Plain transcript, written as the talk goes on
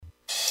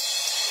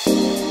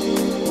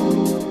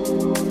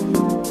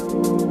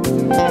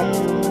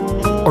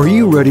Are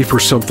you ready for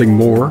something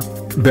more,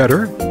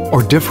 better,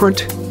 or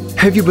different?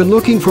 Have you been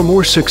looking for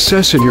more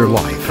success in your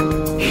life?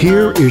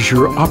 Here is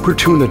your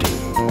opportunity.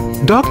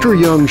 Dr.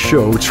 Young's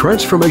show,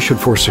 Transformation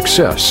for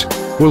Success,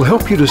 will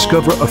help you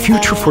discover a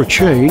future for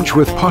change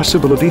with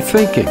possibility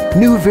thinking,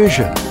 new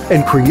vision,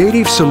 and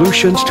creative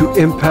solutions to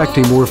impact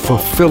a more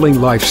fulfilling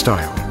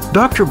lifestyle.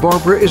 Dr.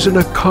 Barbara is an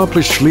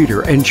accomplished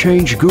leader and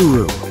change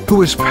guru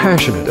who is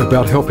passionate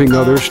about helping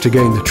others to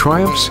gain the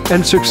triumphs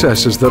and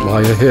successes that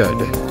lie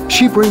ahead.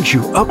 She brings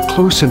you up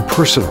close and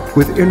personal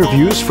with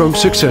interviews from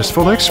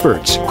successful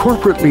experts,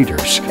 corporate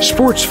leaders,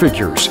 sports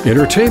figures,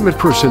 entertainment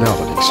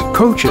personalities,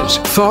 coaches,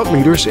 thought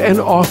leaders, and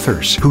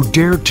authors who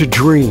dared to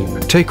dream,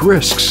 take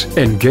risks,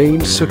 and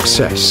gain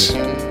success.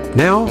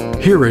 Now,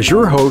 here is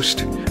your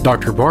host,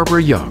 Dr.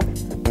 Barbara Young.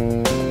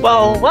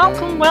 Well,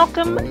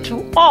 welcome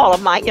to all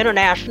of my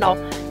international,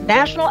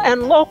 national,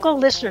 and local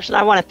listeners. And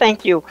I want to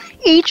thank you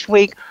each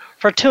week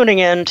for tuning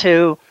in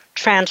to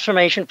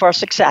Transformation for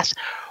Success.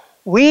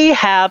 We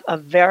have a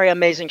very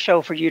amazing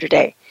show for you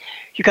today.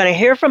 You're going to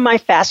hear from my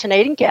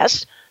fascinating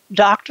guest,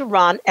 Dr.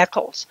 Ron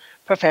Eccles,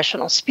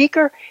 professional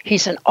speaker.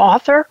 He's an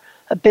author,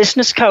 a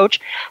business coach,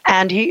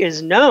 and he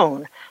is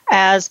known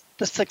as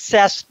the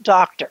Success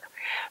Doctor.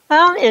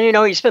 Well,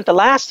 and he spent the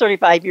last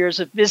 35 years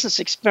of business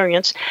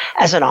experience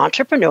as an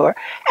entrepreneur,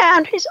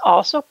 and he's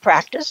also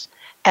practiced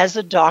as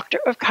a doctor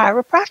of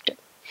chiropractic.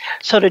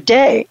 So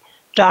today,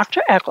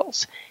 Dr.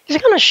 Eccles is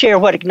going to share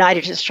what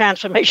ignited his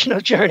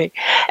transformational journey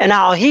and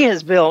how he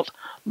has built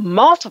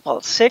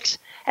multiple 6-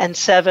 and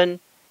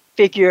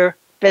 7-figure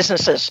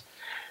businesses.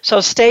 So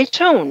stay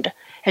tuned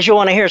as you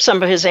want to hear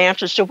some of his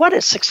answers to what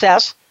is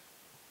success,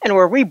 and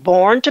were we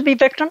born to be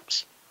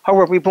victims or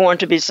were we born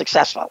to be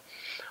successful?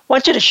 I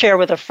want you to share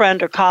with a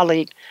friend or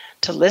colleague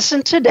to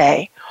listen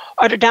today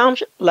or to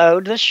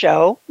download the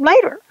show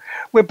later.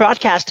 We're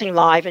broadcasting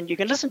live, and you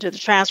can listen to the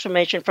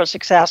Transformation for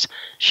Success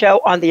show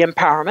on the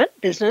Empowerment,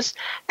 Business,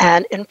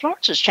 and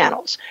Influencers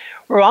channels.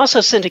 We're also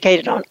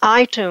syndicated on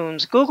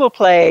iTunes, Google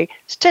Play,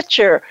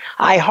 Stitcher,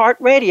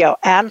 iHeartRadio,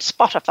 and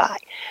Spotify.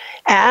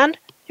 And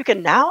you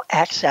can now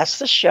access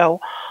the show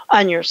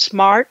on your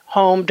smart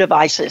home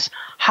devices.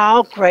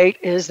 How great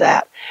is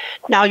that?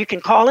 Now you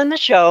can call in the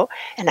show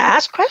and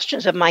ask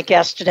questions of my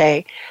guest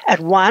today at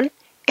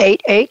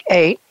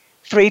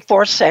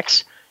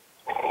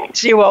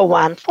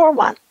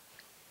 1-888-346-0141.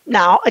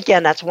 Now,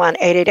 again, that's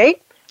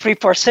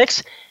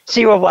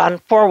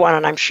 1-888-346-0141,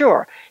 and I'm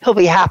sure he'll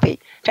be happy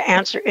to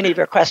answer any of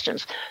your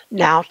questions.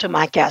 Now to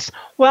my guest.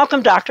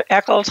 Welcome, Dr.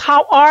 Eccles.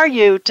 How are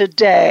you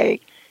today?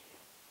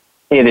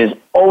 It is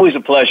always a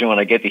pleasure when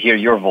I get to hear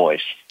your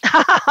voice.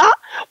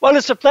 Well,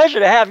 it's a pleasure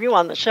to have you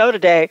on the show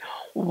today.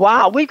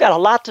 Wow, we've got a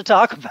lot to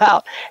talk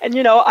about. And,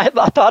 I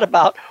thought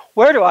about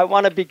where do I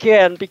want to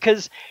begin?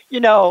 Because,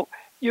 you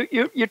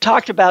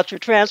talked about your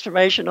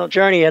transformational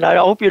journey, and I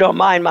hope you don't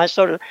mind my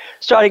sort of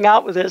starting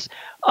out with this.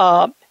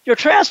 Your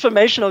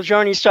transformational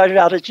journey started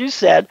out, as you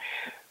said,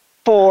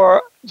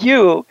 for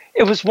you,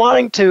 it was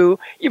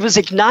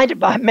ignited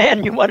by a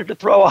man you wanted to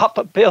throw off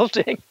a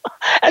building.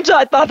 And so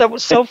I thought that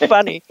was so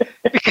funny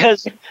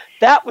because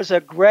that was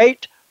a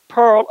great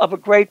pearl of a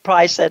great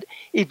price that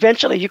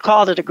eventually you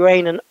called it a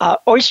grain of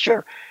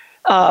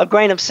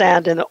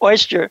sand in the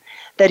oyster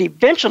that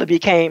eventually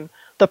became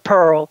the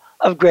pearl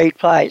of great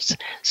price.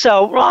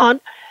 So,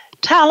 Ron,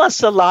 tell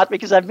us a lot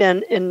because I've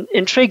been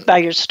intrigued by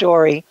your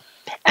story,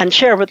 and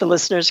share with the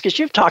listeners because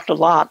you've talked a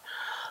lot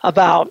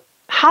about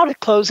how to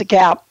close a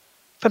gap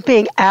from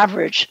being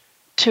average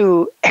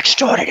to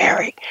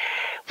extraordinary.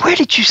 Where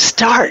did you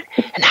start,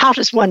 and how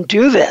does one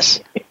do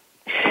this?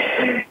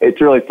 It's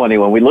really funny.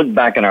 When we look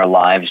back in our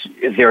lives,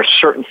 there are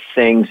certain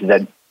things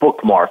that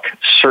bookmark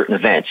certain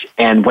events,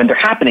 and when they're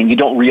happening, you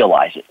don't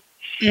realize it.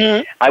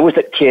 Mm-hmm. I was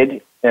that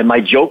kid, and my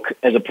joke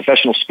as a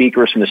professional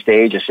speaker is from the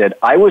stage. I said,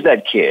 I was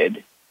that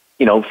kid,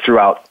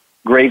 throughout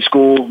grade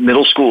school,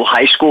 middle school,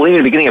 high school, even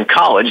the beginning of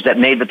college that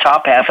made the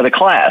top half of the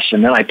class.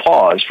 And then I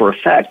pause for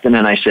effect, and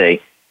then I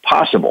say,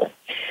 possible.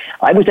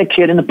 I was that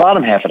kid in the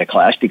bottom half of the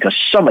class because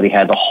somebody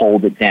had to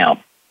hold it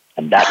down,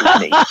 and that was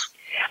me.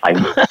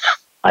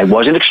 I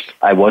wasn't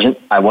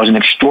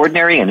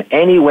extraordinary in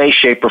any way,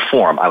 shape, or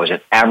form. I was an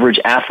average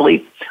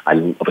athlete. I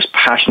was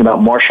passionate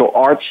about martial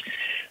arts.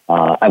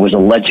 I was a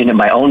legend in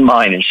my own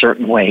mind in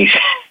certain ways.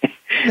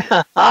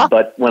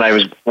 But when I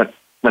was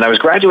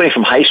graduating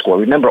from high school,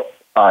 I remember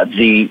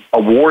the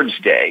awards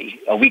day,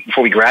 a week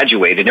before we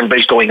graduated.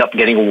 Everybody's going up and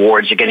getting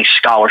awards. You're getting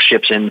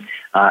scholarships and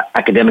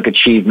academic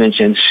achievements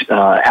and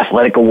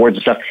athletic awards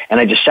and stuff. And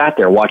I just sat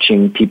there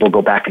watching people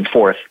go back and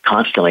forth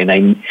constantly. And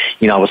I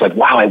was like,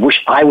 wow, I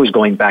wish I was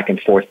going back and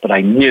forth, but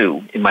I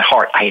knew in my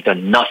heart I had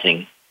done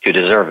nothing to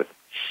deserve it.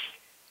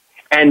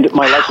 And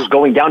my life was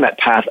going down that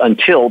path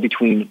until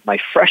between my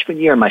freshman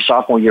year and my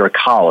sophomore year of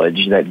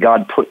college that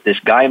God put this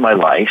guy in my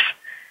life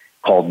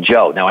called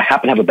Joe. Now, I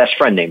happen to have a best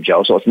friend named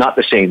Joe, so it's not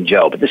the same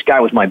Joe, but this guy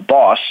was my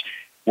boss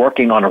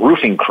working on a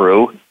roofing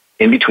crew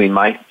in between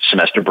my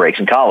semester breaks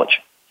in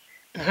college.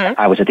 Mm-hmm.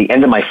 I was at the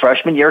end of my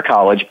freshman year of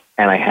college,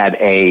 and I had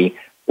a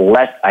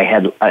I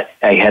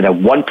had a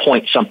 1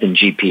 point something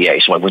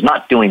GPA, so I was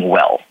not doing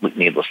well,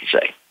 needless to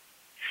say.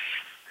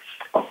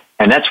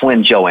 And that's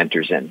when Joe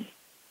enters in.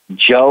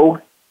 Joe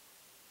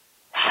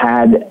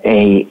had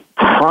a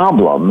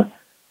problem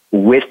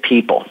with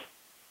people.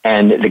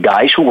 And the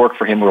guys who worked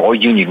for him were all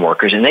union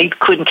workers, and they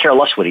couldn't care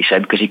less what he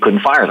said because he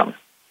couldn't fire them.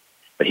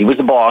 But he was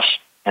the boss,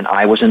 and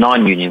I was a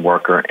non-union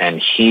worker,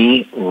 and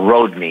he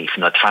rode me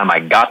from the time I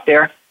got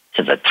there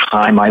to the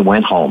time I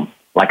went home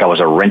like I was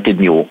a rented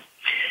mule.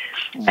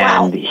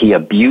 Wow. And he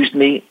abused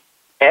me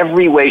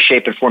every way,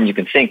 shape, and form you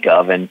can think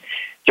of. And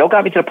Joe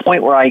got me to the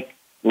point where I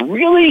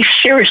really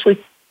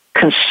seriously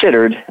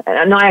considered,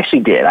 and I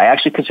actually did. I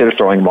actually considered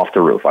throwing him off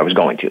the roof. I was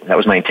going to. That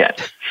was my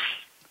intent.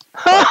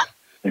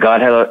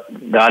 God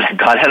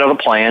had other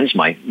plans.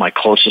 My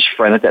closest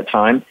friend at that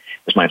time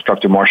was my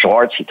instructor of martial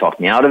arts. He talked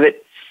me out of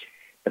it.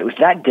 But it was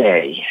that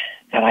day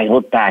that I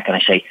look back and I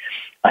say,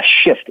 a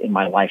shift in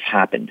my life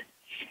happened.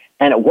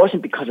 And it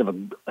wasn't because of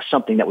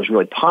something that was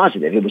really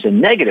positive. It was a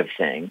negative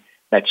thing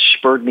that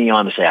spurred me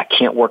on to say, I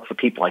can't work for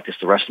people like this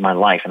the rest of my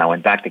life. And I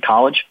went back to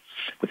college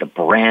with a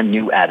brand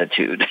new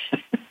attitude.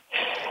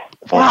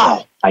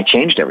 Wow. I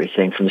changed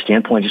everything from the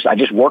standpoint, I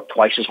just worked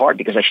twice as hard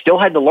because I still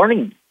had the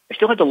learning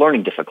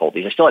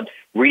difficulties. I still had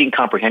reading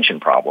comprehension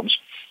problems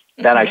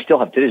that I still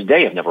have to this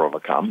day have never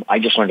overcome. I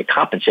just learned to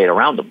compensate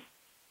around them.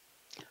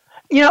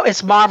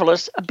 It's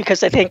marvelous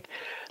because I think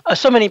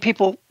so many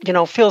people,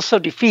 feel so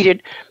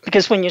defeated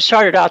because when you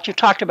started out, you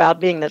talked about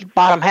being the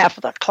bottom half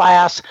of the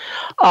class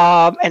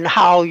and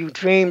how you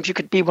dreamed you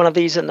could be one of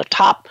these in the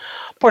top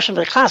portion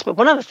of the class. But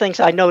one of the things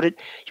I noted,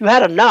 you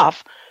had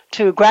enough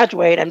to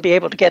graduate and be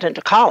able to get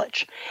into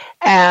college.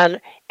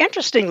 And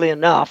interestingly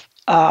enough,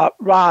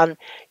 Ron,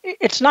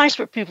 it's nice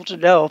for people to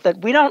know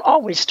that we don't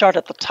always start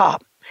at the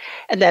top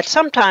and that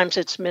sometimes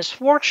it's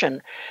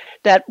misfortune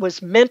that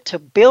was meant to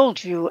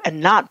build you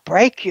and not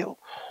break you.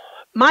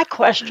 My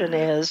question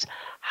is,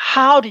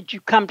 how did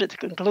you come to the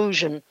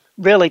conclusion,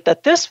 really,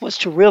 that this was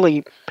to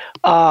really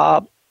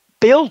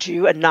build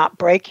you and not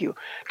break you?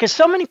 Because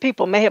so many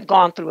people may have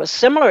gone through a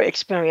similar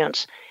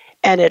experience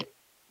and it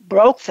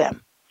broke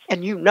them.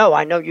 And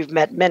I know you've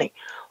met many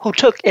who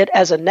took it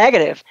as a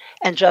negative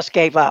and just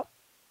gave up.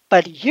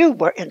 But you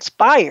were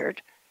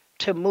inspired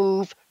to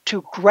move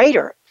to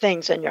greater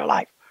things in your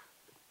life.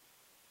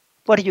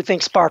 What do you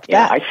think sparked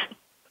that?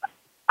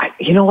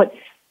 You know what?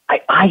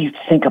 I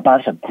think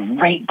about it's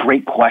a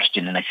great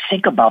question, and I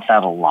think about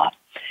that a lot.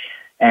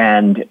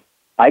 And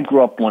I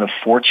grew up one of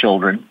 4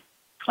 children.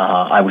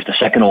 I was the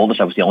second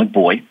oldest. I was the only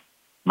boy.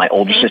 My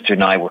older sister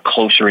and I were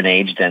closer in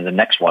age than the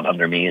next one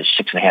under me, is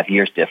 6.5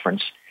 years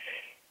difference.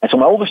 And so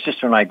my older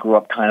sister and I grew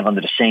up kind of under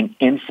the same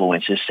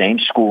influences, same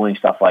schooling,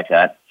 stuff like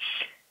that.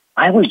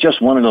 I was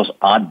just one of those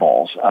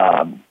oddballs.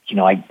 I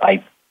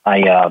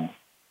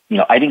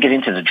didn't get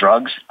into the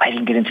drugs. I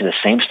didn't get into the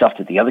same stuff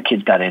that the other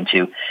kids got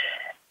into.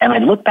 And I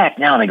look back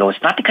now and I go,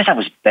 it's not because I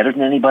was better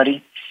than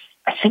anybody.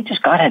 I think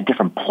just God had a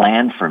different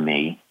plan for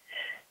me.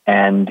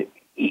 And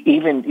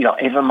even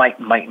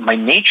my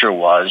nature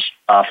was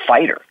a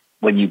fighter.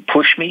 When you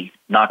push me,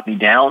 knock me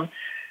down,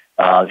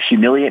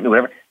 humiliate me,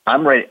 whatever,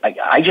 I'm ready.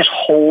 I just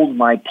hold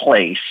my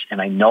place,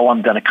 and I know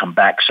I'm going to come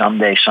back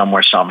someday,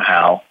 somewhere,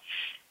 somehow,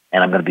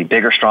 and I'm going to be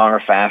bigger, stronger,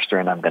 faster,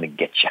 and I'm going to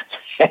get you.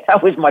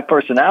 That was my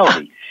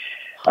personality.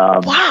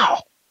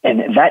 Wow.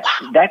 And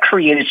that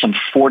created some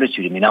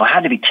fortitude in me. Now, it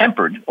had to be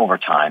tempered over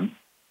time.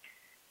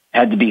 It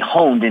had to be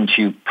honed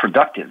into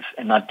productive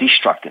and not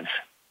destructive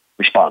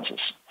responses.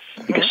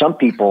 Because some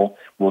people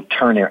will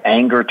turn their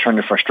anger, turn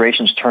their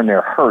frustrations, turn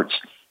their hurts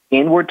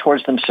inward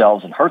towards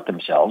themselves and hurt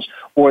themselves,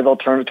 or they'll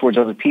turn it towards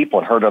other people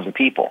and hurt other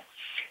people.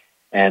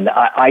 And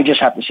I just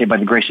have to say, by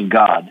the grace of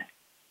God,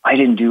 I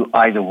didn't do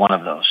either one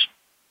of those.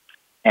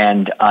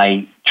 And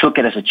I took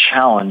it as a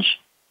challenge,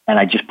 and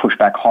I just pushed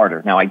back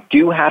harder. Now, I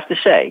do have to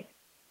say,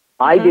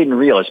 I didn't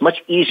realize, it's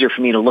much easier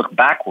for me to look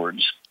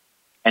backwards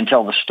and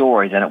tell the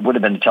story than it would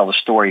have been to tell the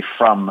story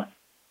from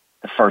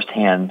the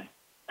firsthand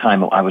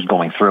time I was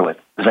going through it,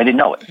 because I didn't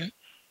know it.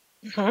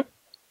 And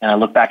I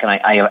look back and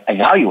I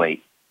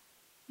evaluate.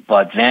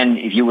 But then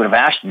if you would have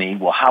asked me,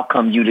 well, how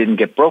come you didn't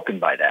get broken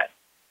by that?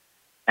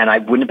 And I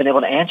wouldn't have been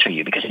able to answer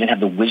you because I didn't have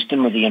the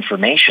wisdom or the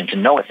information to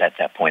know it at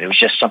that point. It was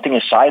just something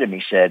inside of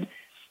me said,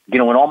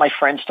 when all my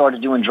friends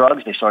started doing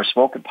drugs, they started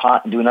smoking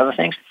pot and doing other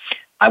things,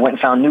 I went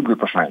and found a new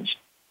group of friends.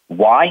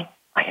 Why?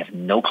 I have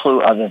no clue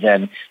other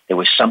than there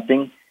was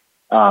something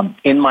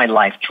in my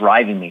life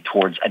driving me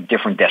towards a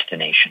different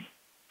destination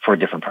for a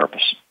different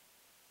purpose.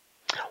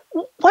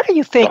 What do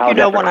you think? So how's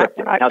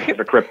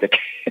that cryptic?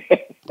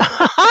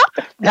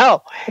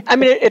 No, I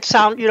mean it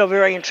sounds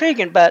very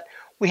intriguing, but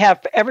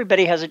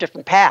everybody has a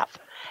different path,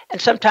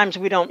 and sometimes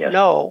we don't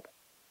know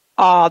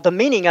the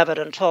meaning of it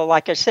until,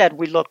 like I said,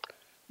 we look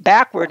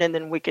backward, and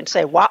then we can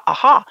say, "Wow,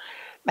 aha!"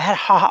 I had a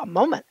aha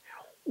moment.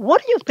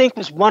 What do you think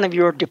was one of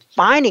your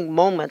defining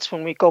moments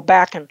when we go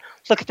back and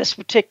look at this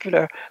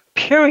particular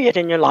period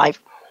in your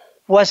life?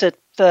 Was it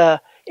the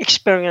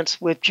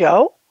experience with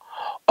Joe?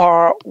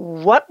 Or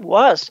what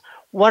was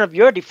one of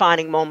your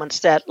defining moments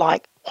that,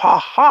 like,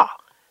 ha,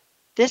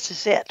 this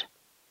is it?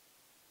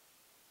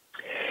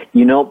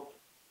 You know,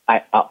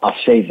 I'll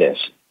say this,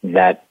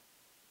 that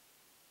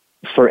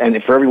for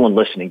everyone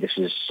listening, this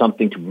is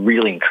something to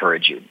really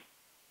encourage you.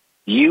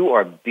 You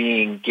are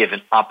being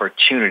given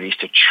opportunities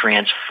to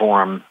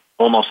transform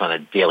almost on a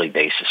daily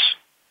basis.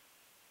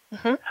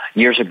 Mm-hmm.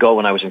 Years ago,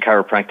 when I was in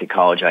chiropractic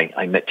college,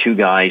 I met two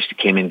guys who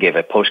came in and gave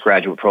a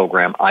postgraduate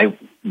program. I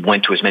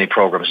went to as many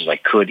programs as I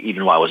could,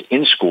 even while I was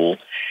in school.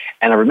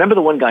 And I remember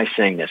the one guy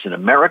saying this, in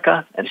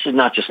America, and this is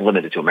not just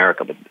limited to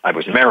America, but I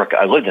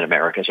lived in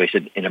America, so he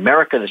said, in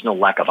America, there's no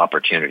lack of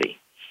opportunity.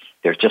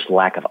 There's just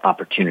lack of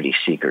opportunity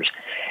seekers.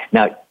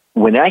 Now,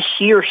 when I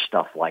hear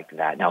stuff like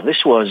that, now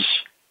this was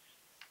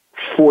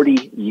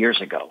 40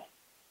 years ago,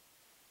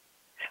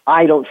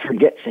 I don't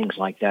forget things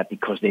like that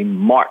because they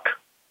mark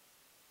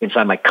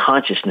inside my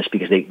consciousness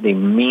because they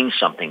mean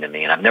something to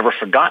me, and I've never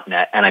forgotten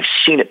that, and I've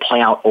seen it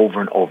play out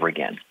over and over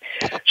again.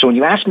 So when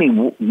you ask me,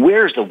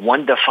 where's the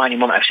one defining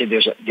moment, I say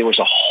there was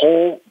a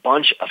whole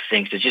bunch of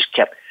things that just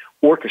kept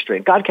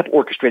orchestrating. God kept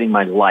orchestrating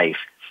my life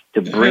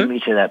to bring me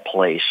to that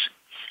place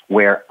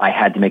where I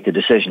had to make the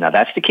decision. Now,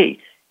 that's the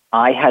key.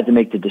 I had to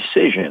make the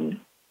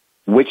decision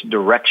which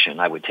direction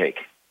I would take.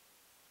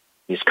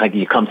 You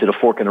come to the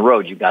fork in the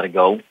road, you've got to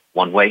go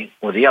one way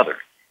or the other.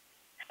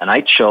 And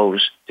I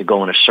chose to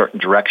go in a certain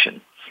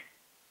direction.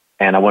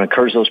 And I want to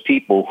encourage those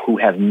people who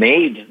have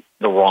made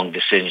the wrong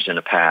decisions in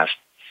the past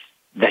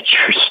that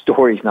your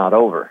story's not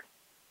over.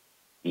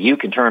 You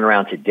can turn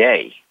around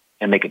today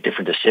and make a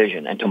different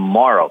decision. And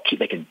tomorrow, keep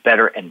making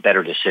better and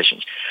better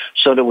decisions.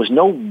 So there was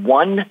no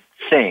one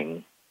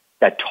thing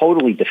that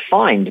totally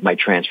defined my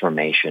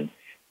transformation,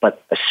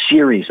 but a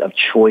series of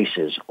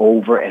choices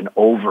over and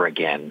over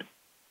again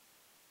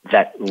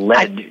that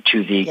led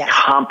to the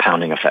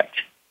compounding effect.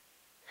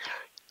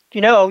 You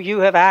know, you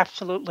have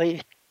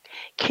absolutely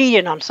keyed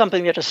in on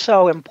something that is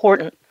so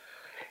important,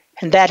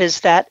 and that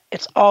is that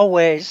it's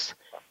always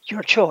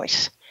your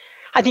choice.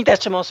 I think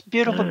that's the most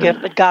beautiful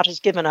gift that God has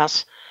given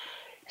us,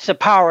 is the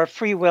power of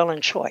free will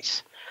and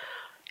choice.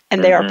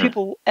 And there are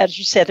people, as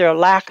you said, there are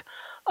lack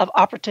of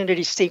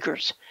opportunity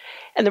seekers.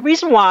 And the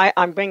reason why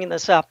I'm bringing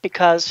this up,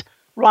 because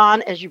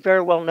Ron, as you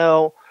very well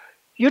know,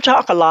 you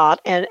talk a lot,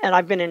 and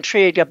I've been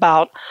intrigued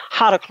about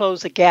how to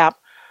close the gap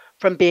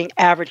from being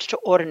average to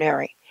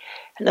ordinary.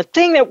 And the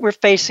thing that we're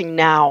facing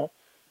now,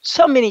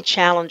 so many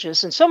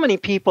challenges, and so many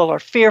people are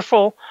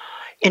fearful,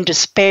 in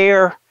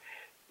despair,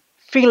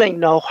 feeling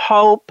no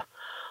hope.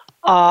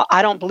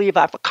 I don't believe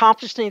I've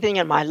accomplished anything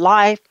in my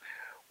life.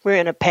 We're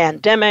in a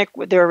pandemic.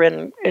 They're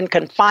in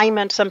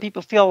confinement. Some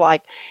people feel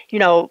like,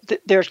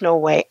 there's no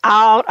way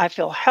out. I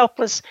feel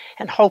helpless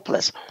and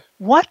hopeless.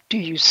 What do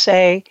you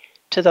say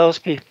to those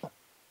people?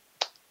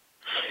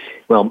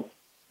 Well,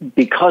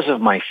 because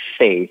of my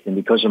faith and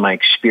because of my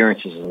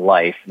experiences in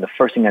life, the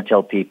first thing I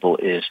tell people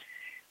is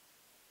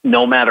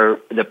no matter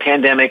the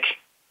pandemic,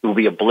 it will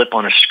be a blip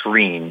on a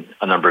screen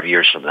a number of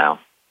years from now,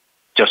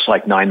 just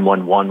like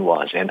 9/11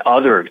 was and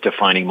other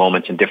defining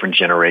moments in different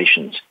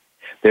generations.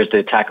 There's the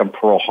attack on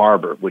Pearl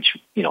Harbor, which,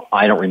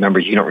 I don't remember,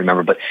 you don't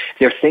remember, but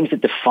there are things that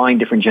define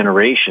different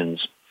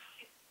generations,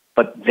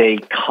 but they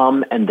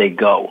come and they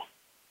go.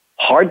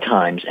 Hard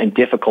times and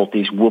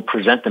difficulties will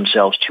present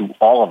themselves to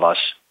all of us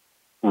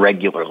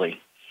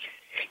regularly.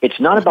 It's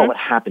not about what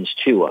happens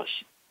to us.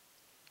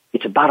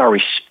 It's about our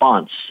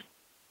response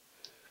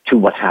to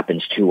what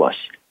happens to us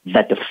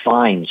that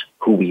defines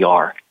who we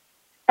are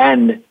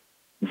and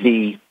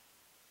the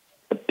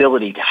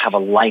ability to have a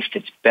life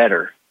that's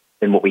better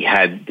than what we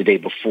had the day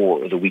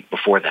before or the week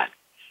before that.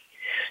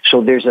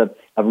 So there's a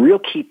real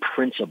key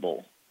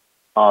principle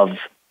of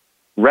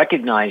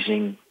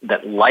recognizing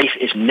that life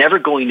is never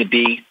going to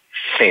be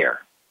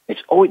fair.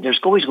 There's always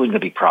going to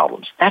be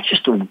problems. That's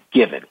just a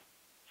given.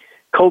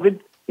 COVID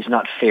is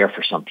not fair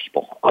for some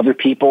people. Other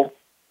people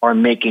are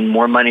making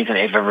more money than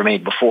they've ever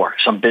made before.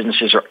 Some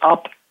businesses are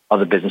up,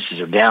 other businesses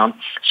are down.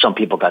 Some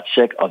people got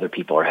sick, other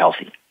people are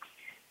healthy.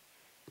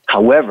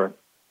 However,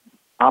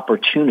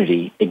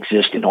 opportunity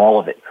exists in all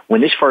of it. When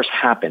this first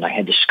happened, I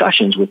had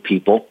discussions with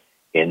people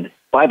in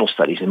Bible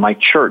studies, in my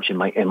church, and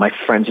my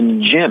friends in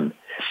the gym.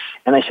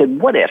 And I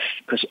said, what if,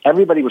 because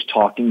everybody was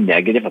talking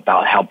negative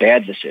about how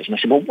bad this is. And I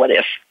said, well, what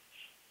if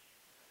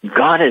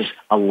God has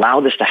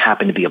allowed this to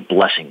happen to be a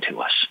blessing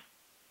to us?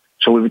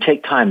 So we would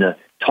take time to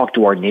talk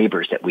to our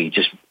neighbors that we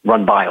just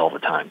run by all the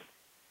time,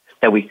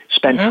 that we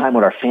spend time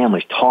with our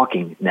families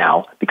talking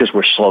now because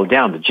we're slowed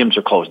down. The gyms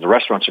are closed. The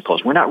restaurants are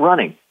closed. We're not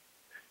running.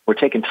 We're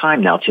taking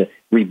time now to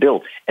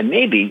rebuild. And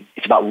maybe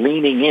it's about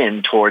leaning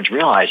in towards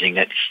realizing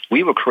that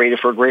we were created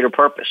for a greater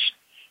purpose.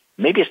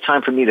 Maybe it's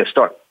time for me to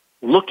start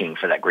looking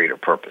for that greater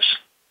purpose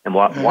and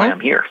why I'm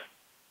here.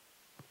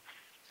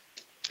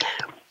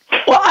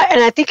 Well,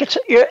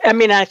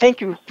 I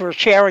thank you for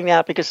sharing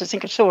that, because I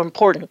think it's so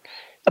important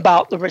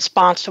about the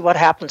response to what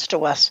happens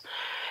to us.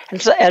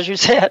 And so, as you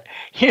said,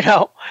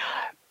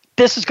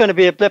 this is going to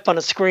be a blip on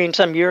a screen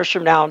some years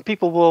from now, and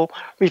people will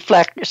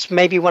reflect, it's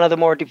maybe one of the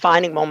more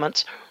defining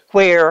moments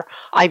where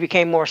I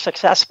became more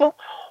successful,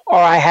 or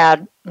I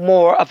had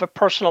more of a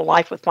personal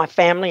life with my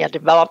family. I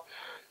developed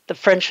the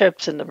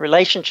friendships and the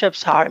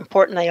relationships, how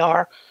important they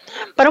are.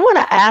 But I want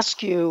to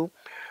ask you,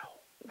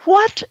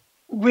 what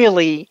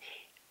really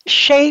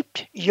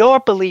shaped your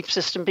belief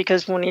system?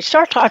 Because when you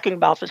start talking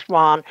about this,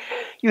 Ron,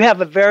 you have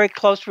a very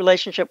close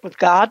relationship with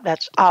God.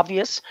 That's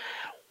obvious.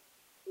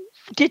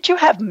 Did you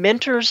have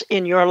mentors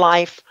in your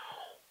life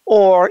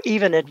or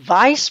even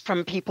advice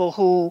from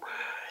people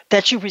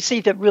that you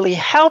received that really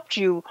helped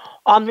you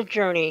on the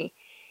journey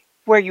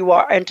where you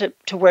are and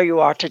to where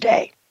you are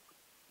today?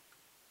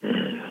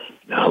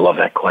 I love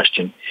that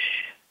question.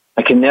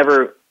 I can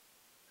never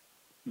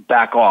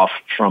back off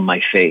from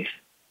my faith.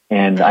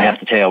 And I have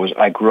to tell you,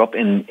 I grew up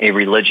in a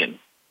religion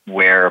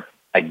where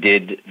I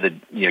did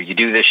you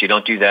do this, you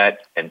don't do that.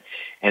 And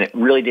it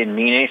really didn't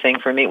mean anything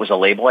for me. It was a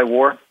label I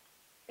wore.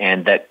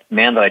 And that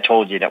man that I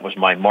told you that was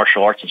my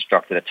martial arts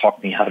instructor that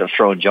taught me how to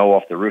throw Joe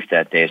off the roof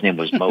that day, his name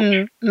was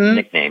Moach,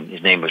 nickname.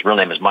 His real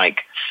name is Mike.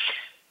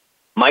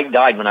 Mike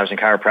died when I was in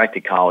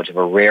chiropractic college of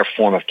a rare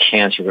form of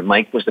cancer. But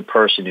Mike was the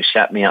person who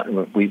sat me out.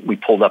 And we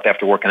pulled up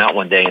after working out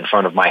one day in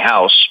front of my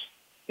house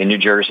in New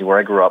Jersey where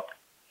I grew up.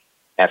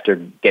 After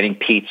getting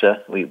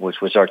pizza,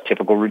 which was our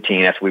typical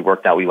routine, after we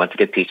worked out, we went to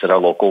get pizza at our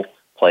local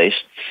place.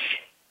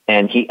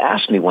 And he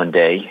asked me one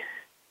day,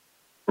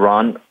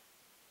 Ron,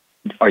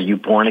 are you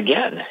born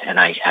again? And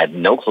I had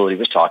no clue what he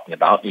was talking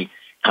about. He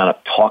kind of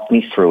talked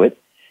me through it.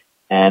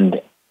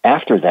 And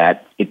after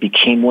that, it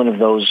became one of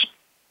those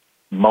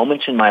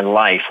moments in my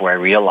life where I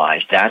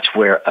realized that's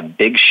where a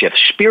big shift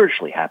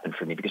spiritually happened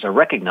for me, because I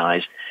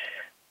recognized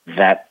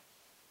that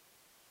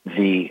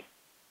the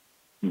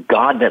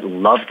God that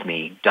loved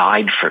me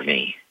died for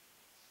me.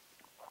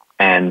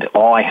 And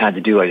all I had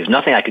to do, there's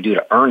nothing I could do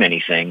to earn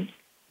anything.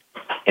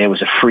 And it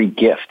was a free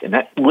gift. And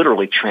that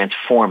literally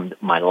transformed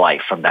my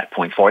life from that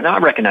point forward. Now I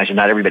recognize that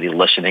not everybody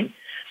listening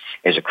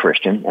is a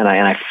Christian. And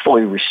I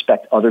fully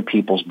respect other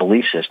people's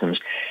belief systems.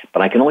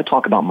 But I can only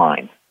talk about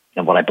mine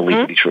and what I believe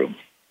to be true.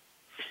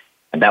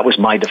 And that was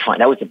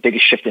that was the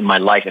biggest shift in my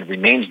life and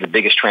remains the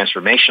biggest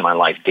transformation in my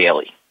life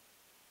daily.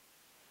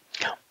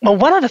 Well,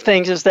 one of the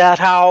things is that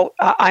how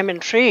I'm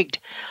intrigued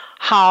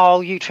how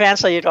you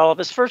translated all of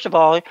this. First of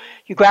all,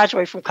 you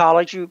graduate from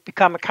college, you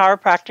become a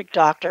chiropractic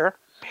doctor,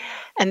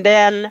 and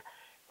then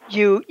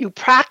you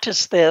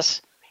practice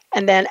this,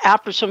 and then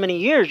after so many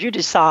years, you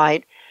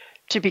decide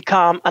to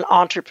become an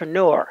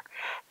entrepreneur.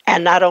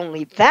 And not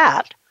only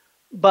that,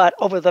 but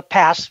over the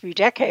past 3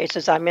 decades,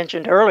 as I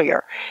mentioned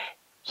earlier,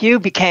 you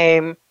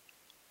decided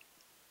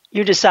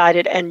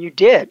and you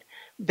did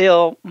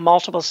build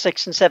multiple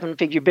 6- and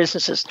 7-figure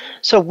businesses.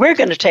 So we're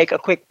going to take a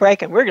quick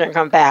break and we're going to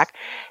come back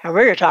and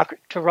we're going to talk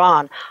to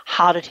Ron.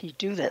 How did he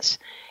do this?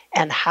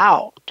 And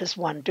how does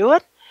one do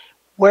it?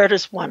 Where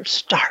does one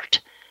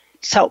start?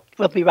 So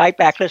we'll be right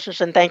back,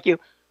 listeners, and thank you.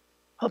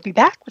 I'll be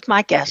back with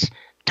my guest,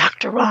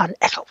 Dr. Ron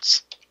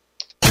Eccles.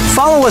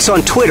 Follow us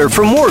on Twitter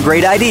for more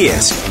great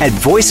ideas at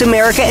Voice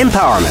America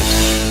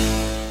Empowerment.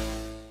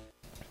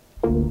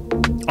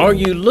 Are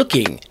you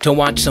looking to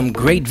watch some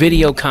great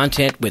video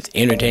content with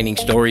entertaining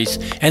stories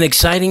and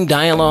exciting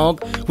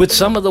dialogue with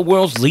some of the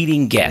world's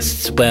leading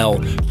guests? Well,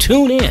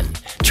 tune in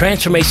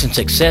Transformation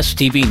Success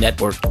TV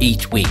Network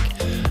each week.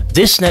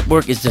 This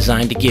network is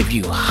designed to give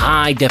you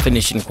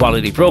high-definition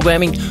quality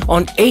programming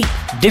on 8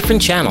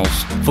 different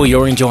channels for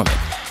your enjoyment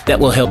that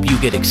will help you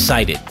get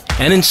excited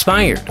and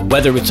inspired,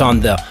 whether it's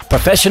on the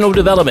professional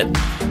development,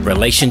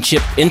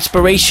 relationship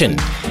inspiration,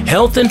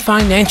 health and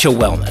financial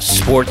wellness,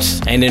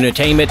 sports and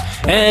entertainment,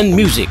 and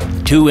music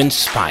to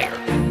inspire.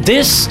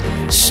 This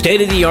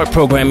state-of-the-art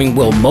programming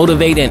will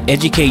motivate and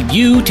educate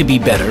you to be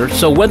better.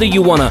 So whether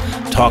you want to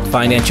talk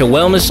financial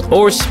wellness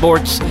or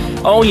sports,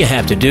 all you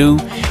have to do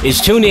is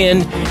tune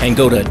in and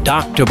go to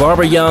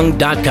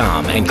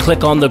drbarbarayoung.com and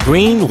click on the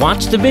green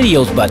Watch the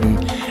Videos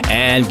button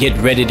and get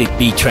ready to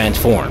be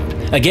transformed.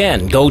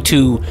 Again, go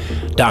to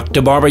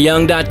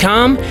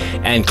drbarbarayoung.com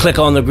and click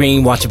on the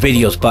green Watch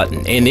Videos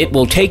button, and it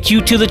will take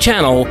you to the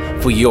channel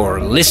for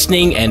your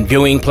listening and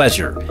viewing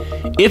pleasure.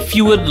 If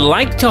you would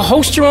like to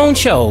host your own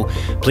show,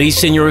 please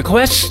send your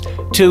requests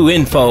to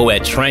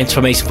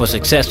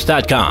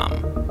info@transformationforsuccess.com.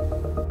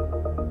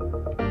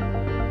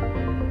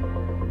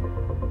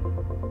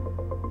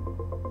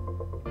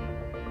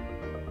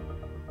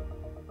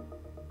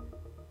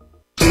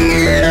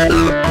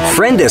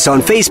 Friend us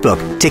on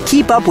Facebook to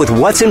keep up with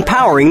what's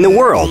empowering the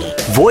world.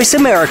 Voice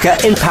America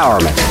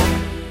Empowerment.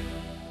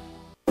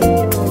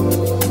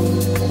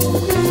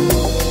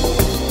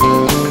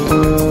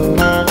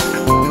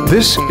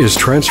 This is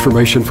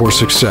Transformation for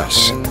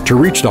Success. To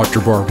reach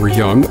Dr. Barbara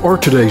Young or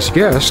today's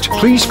guest,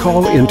 please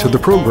call into the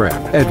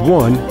program at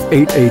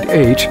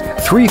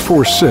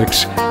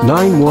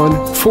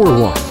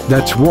 1-888-346-9141.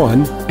 That's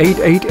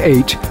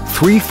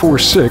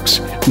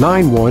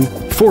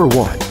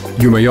 1-888-346-9141.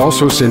 You may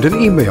also send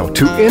an email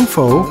to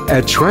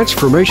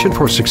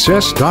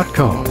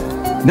info@transformationforsuccess.com.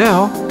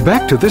 Now,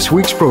 back to this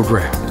week's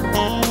program.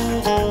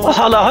 Well,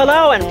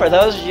 hello, and for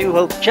those of you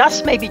who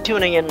just may be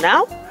tuning in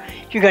now,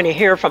 you're going to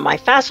hear from my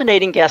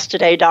fascinating guest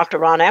today, Dr.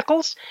 Ron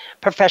Eccles,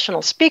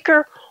 professional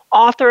speaker,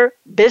 author,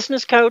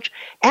 business coach,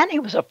 and he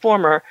was a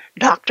former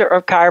doctor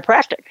of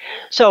chiropractic.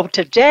 So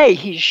today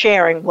he's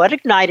sharing what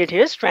ignited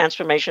his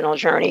transformational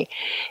journey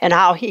and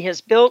how he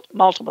has built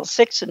multiple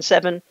 6- and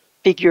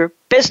 7-figure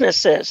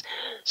businesses.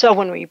 So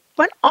when we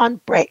went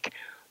on break,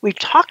 we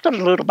talked a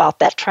little about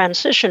that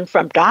transition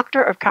from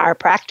doctor of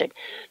chiropractic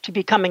to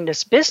becoming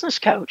this business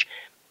coach,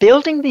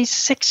 building these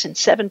 6- and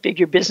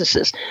 7-figure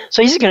businesses.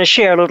 So he's going to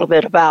share a little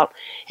bit about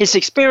his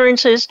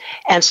experiences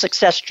and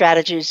success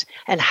strategies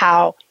and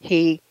how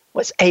he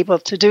was able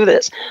to do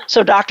this.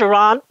 So Dr.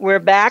 Ron, we're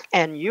back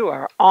and you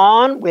are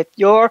on with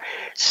your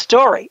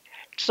story.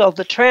 So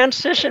the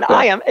transition,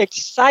 I am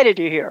excited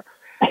to hear.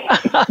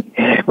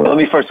 Well, let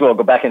me first of all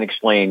go back and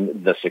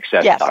explain the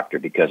success doctor,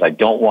 because I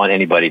don't want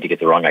anybody to get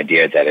the wrong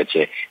idea that it's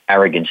an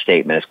arrogant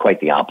statement. It's quite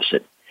the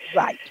opposite.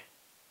 Right.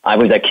 I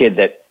was that kid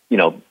that,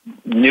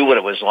 knew what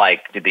it was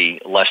like to be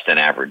less than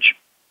average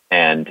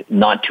and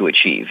not to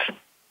achieve.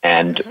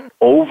 And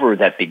over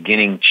that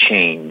beginning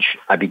change,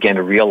 I began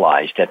to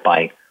realize that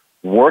by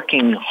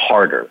working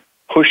harder,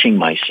 pushing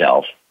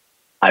myself,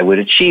 I would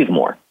achieve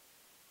more.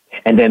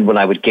 And then when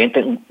I would gain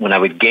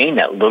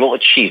that little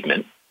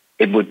achievement,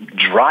 it would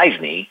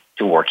drive me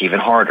to work even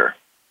harder.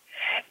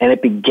 And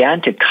it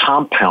began to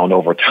compound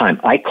over time.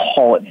 I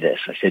call it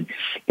this. I said,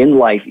 in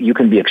life, you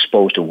can be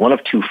exposed to one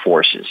of two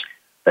forces,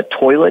 the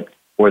toilet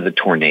or the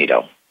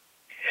tornado.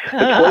 The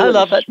toilet I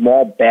love it.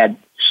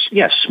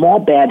 Small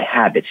bad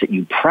habits that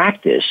you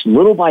practice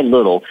little by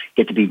little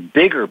get to be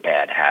bigger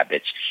bad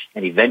habits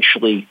and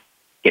eventually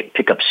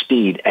pick up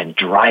speed and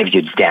drive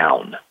you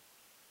down.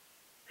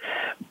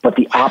 But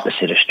the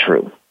opposite is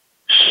true.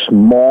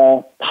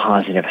 Small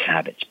positive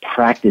habits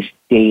practiced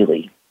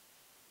daily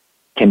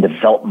can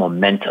develop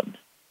momentum.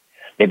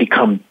 They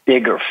become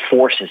bigger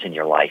forces in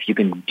your life. You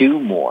can do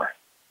more.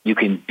 You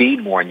can be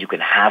more and you can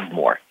have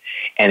more.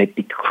 And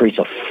it creates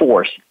a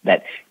force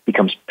that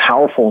becomes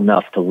powerful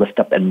enough to lift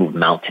up and move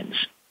mountains.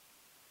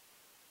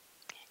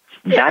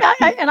 That's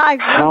I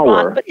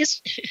power. But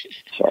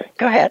sorry.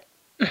 Go ahead.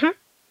 Mm-hmm.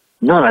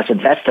 No, I said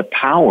that's the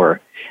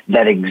power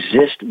that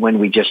exists when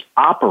we just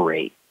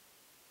operate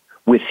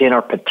within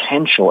our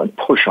potential and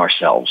push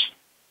ourselves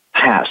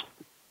past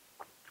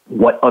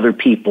what other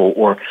people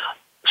or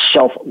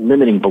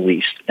self-limiting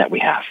beliefs that we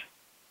have.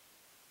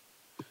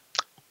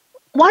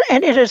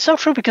 And it is so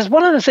true, because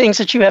one of the things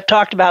that you have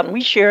talked about, and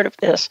we shared of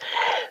this,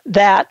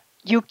 that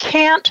you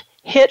can't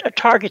hit a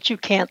target you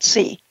can't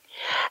see.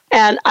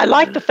 And I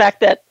like the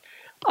fact that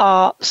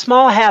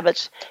small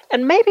habits,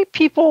 and maybe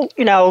people,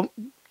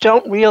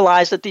 don't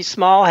realize that these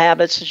small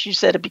habits, as you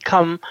said, have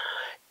become,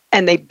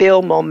 and they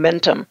build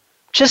momentum.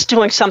 Just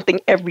doing something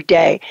every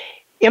day,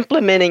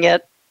 implementing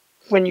it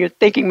when you're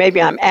thinking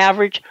maybe I'm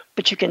average,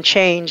 but you can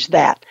change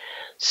that.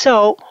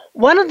 So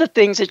one of the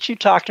things that you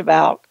talked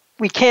about,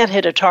 we can't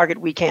hit a target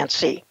we can't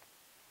see.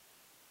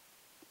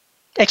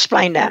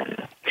 Explain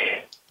that.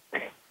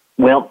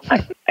 Well,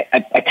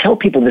 I tell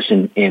people this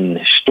in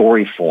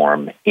story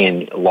form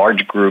in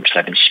large groups.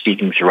 I've been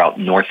speaking throughout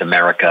North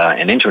America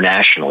and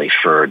internationally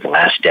for the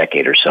last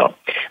decade or so.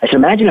 I said,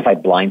 imagine if I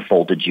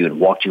blindfolded you and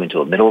walked you into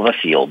the middle of a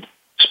field,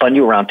 spun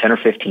you around 10 or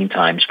 15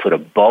 times, put a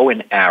bow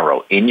and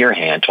arrow in your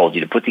hand, told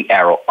you to put the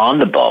arrow on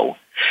the bow,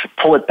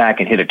 pull it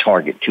back and hit a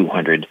target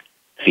 200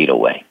 feet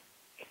away.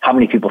 How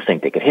many people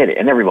think they could hit it?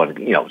 And everyone,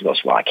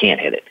 goes, well, I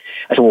can't hit it.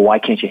 I said, well, why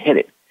can't you hit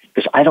it?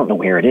 Because I don't know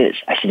where it is.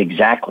 I said,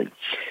 exactly.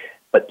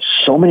 But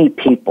so many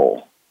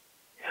people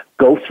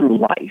go through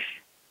life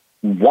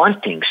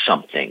wanting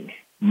something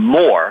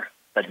more,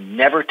 but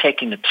never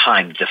taking the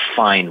time to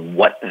find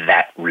what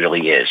that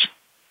really is.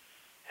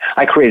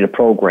 I created a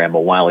program a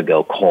while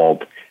ago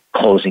called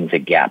Closing the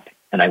Gap,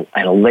 and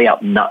I lay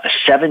out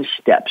 7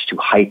 steps to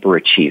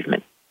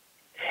hyperachievement.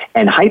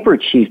 And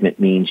hyperachievement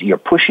means you're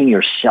pushing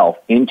yourself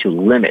into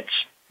limits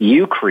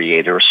you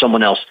created or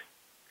someone else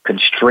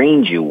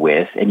constrained you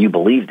with, and you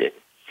believed it.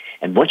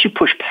 And once you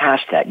push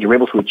past that, you're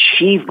able to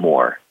achieve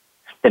more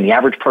than the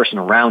average person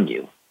around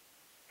you,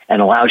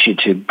 and allows you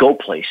to go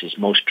places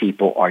most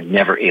people are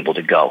never able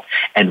to go.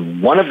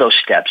 And one of those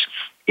steps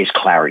is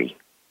clarity.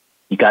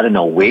 You got to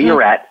know where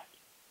you're at,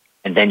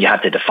 and then you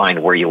have to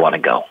define where you want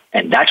to go.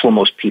 And that's where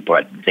most people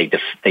are.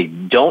 They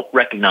don't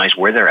recognize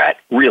where they're at,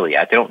 really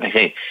at. They don't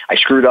say, I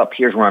screwed up,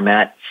 here's where I'm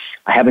at,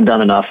 I haven't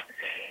done enough,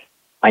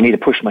 I need to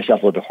push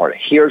myself a little bit harder.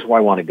 Here's where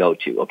I want to go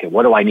to. Okay,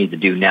 what do I need to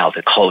do now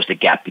to close the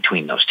gap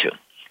between those two?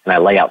 And I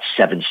lay out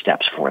 7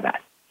 steps for that.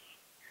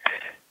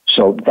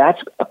 So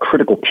that's a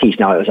critical piece.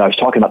 Now, as I was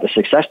talking about the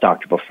Success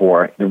Doctor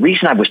before, the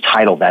reason I was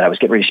titled that, I was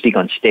getting ready to speak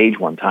on stage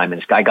one time, and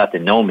this guy got to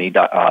know me,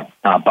 Bob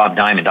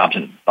Diamond.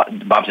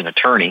 Bob's an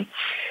attorney,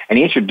 and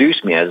he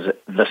introduced me as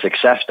the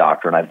Success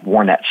Doctor, and I've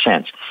worn that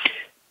since.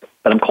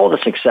 But I'm called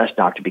the Success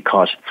Doctor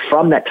because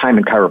from that time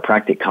in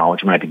chiropractic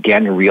college, when I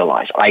began to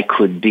realize I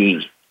could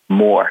be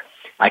more,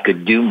 I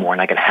could do more,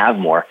 and I could have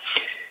more,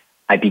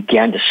 I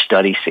began to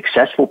study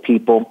successful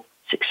people,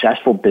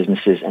 successful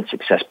businesses, and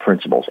success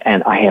principles.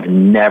 And I have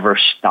never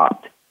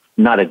stopped.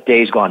 Not a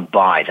day's gone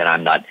by that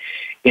I'm not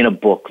in a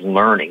book,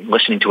 learning,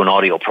 listening to an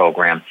audio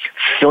program,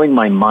 filling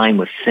my mind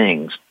with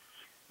things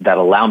that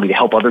allow me to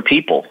help other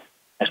people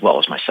as well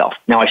as myself.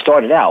 Now, I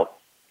started out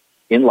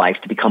in life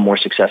to become more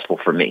successful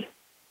for me.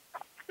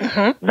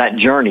 Mm-hmm. That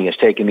journey has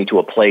taken me to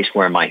a place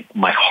where my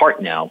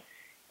heart now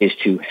is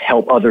to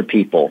help other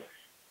people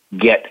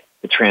get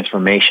the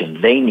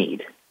transformation they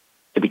need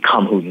to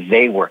become who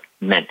they were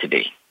meant to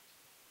be.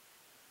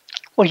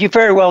 Well, you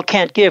very well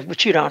can't give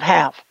what you don't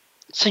have.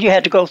 So you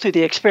had to go through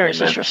the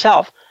experiences Amen.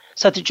 Yourself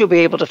so that you'll be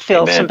able to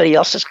fill Amen. somebody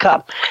else's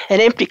cup. An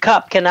empty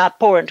cup cannot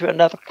pour into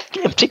another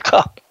empty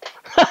cup.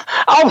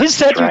 I always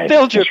said you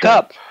filled your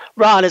cup,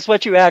 Ron, is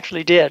what you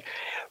actually did.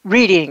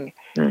 Reading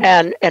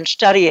and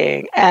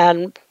studying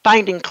and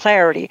finding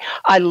clarity.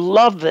 I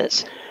love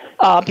this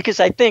because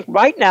I think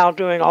right now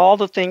doing all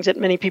the things that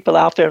many people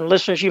out there and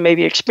listeners you may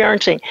be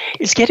experiencing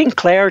is getting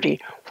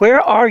clarity.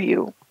 Where are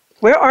you?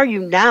 Where are you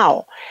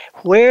now?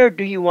 Where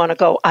do you want to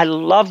go? I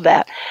love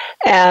that.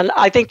 And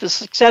I think the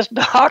Success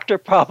Doctor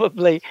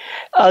probably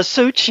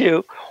suits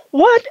you.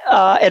 What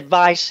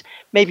advice,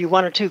 maybe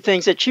one or two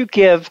things that you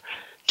give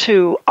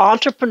to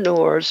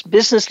entrepreneurs,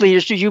 business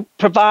leaders? Do you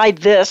provide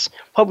this,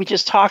 what we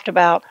just talked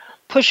about,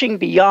 pushing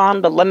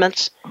beyond the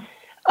limits?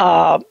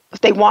 If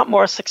they want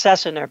more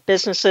success in their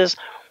businesses.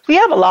 We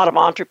have a lot of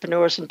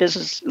entrepreneurs and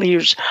business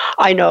leaders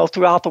I know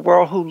throughout the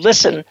world who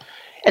listen,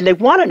 and they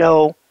want to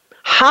know,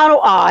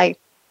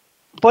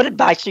 what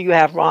advice do you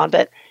have, Ron,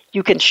 that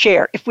you can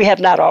share? If we have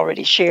not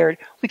already shared,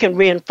 we can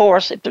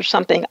reinforce if there's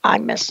something I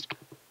missed.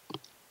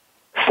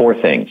 4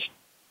 things.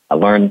 I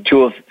learned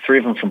 3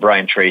 of them from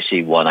Brian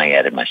Tracy. 1 I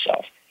added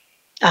myself.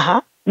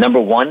 Number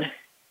 1,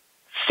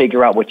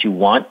 figure out what you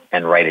want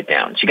and write it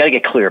down. So you got to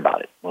get clear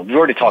about it. Well, we've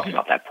already talked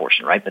about that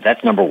portion, right? But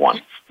that's number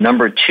 1.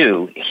 Number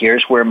 2,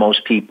 here's where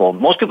most people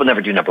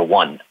never do number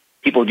 1.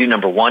 People who do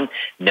number 1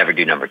 never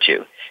do number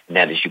 2. And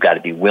that is, you got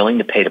to be willing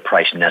to pay the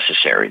price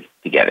necessary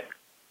to get it.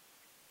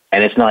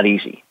 And it's not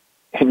easy.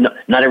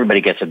 Not everybody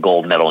gets a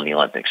gold medal in the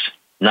Olympics.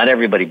 Not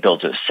everybody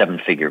builds a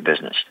 7-figure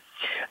business.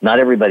 Not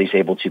everybody's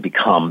able to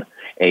become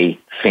a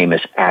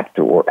famous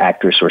actor or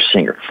actress or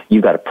singer.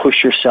 You've got to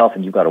push yourself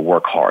and you've got to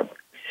work hard.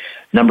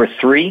 Number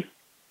 3,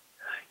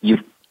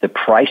 the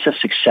price of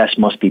success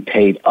must be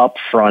paid up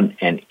front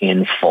and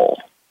in full.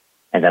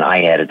 And then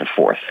I added the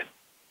 4th.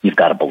 You've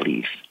got to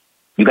believe.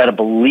 You've got to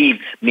believe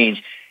means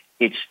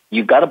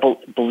you've got to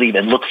believe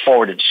and look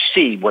forward and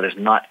see what has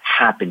not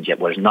happened yet,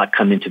 what has not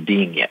come into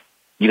being yet.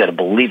 You've got to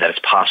believe that it's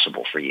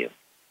possible for you.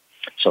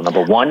 So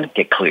number 1,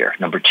 get clear.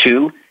 Number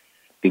 2,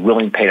 be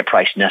willing to pay the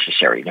price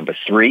necessary. Number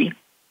 3,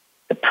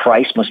 the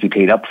price must be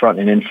paid up front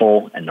and in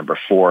full. And number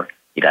 4,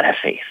 you got to have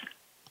faith.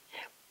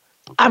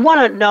 I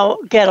want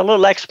to get a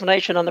little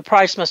explanation on the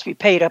price must be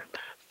paid up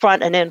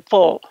front and in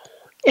full.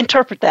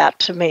 Interpret that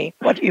to me,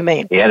 what you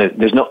mean. Yeah,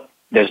 there's no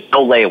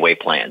layaway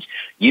plans.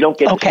 You don't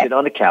get to sit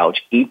on the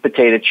couch, eat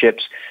potato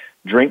chips,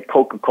 drink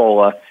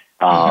Coca-Cola,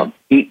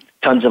 eat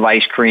tons of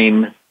ice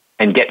cream,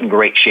 and get in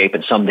great shape,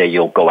 and someday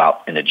you'll go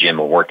out in the gym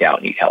or work out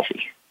and eat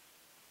healthy.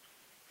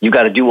 You've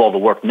got to do all the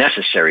work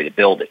necessary to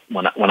build it.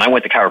 When I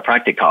went to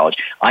chiropractic college,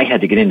 I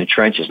had to get in the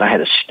trenches, and I had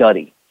to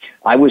study.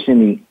 I was in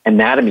the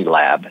anatomy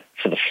lab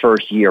for the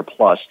first year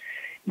plus.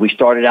 We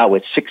started out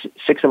with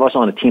 8 of us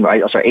on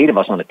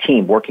a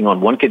team working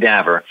on one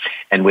cadaver,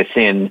 and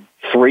within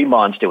 3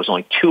 months, there was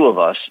only 2 of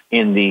us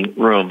in the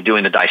room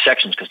doing the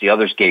dissections because the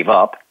others gave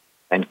up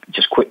and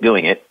just quit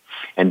doing it.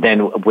 And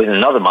then within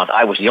another month,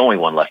 I was the only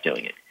one left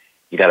doing it.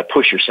 You got to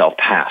push yourself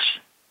past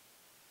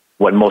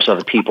what most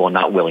other people are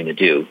not willing to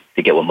do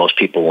to get what most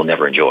people will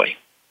never enjoy.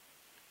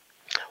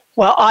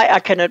 Well, I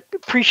can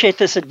appreciate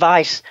this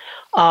advice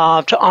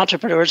to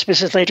entrepreneurs,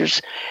 business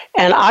leaders,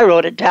 and I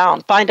wrote it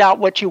down. Find out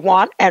what you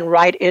want and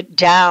write it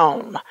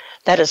down.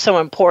 That is so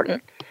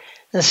important.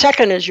 The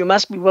second is you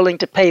must be willing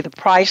to pay the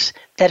price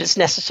that is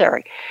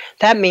necessary.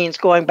 That means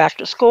going back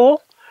to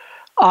school,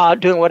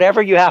 doing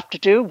whatever you have to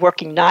do,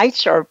 working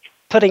nights or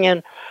putting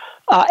in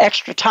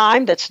extra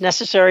time that's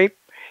necessary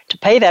to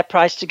pay that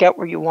price to get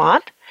where you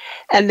want,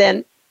 and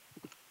then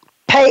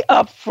pay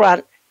up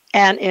front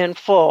and in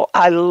full.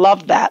 I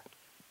love that.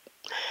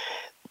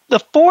 The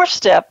 4th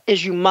step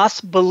is you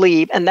must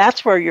believe, and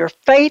that's where your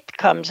faith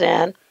comes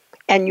in,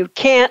 and you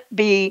can't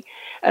be,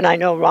 and I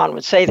know Ron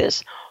would say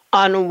this,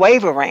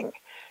 unwavering.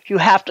 You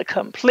have to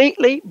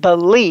completely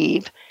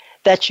believe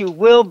that you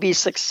will be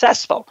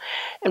successful.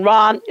 And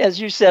Ron, as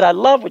you said, I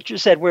love what you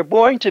said, we're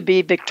born to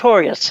be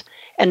victorious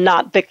and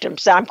not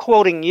victims. I'm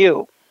quoting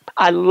you.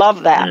 I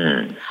love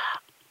that.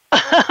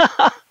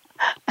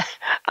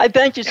 I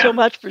thank you so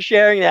much for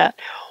sharing that.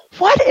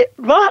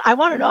 Ron, I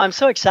want to know, I'm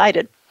so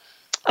excited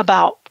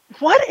about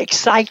what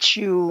excites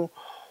you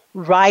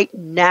right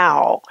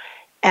now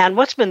and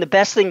what's been the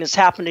best thing that's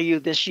happened to you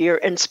this year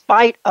in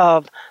spite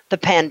of the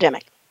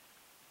pandemic?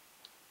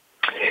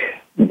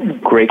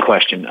 Great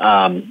question.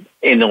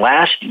 In the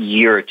last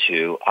year or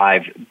 2,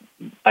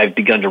 I've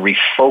begun to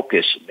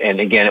refocus, and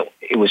again,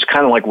 it was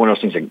kind of like one of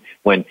those things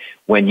that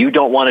when you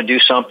don't want to do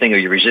something or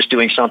you resist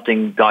doing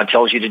something God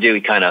tells you to do,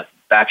 He kind of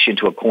backs you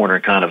into a corner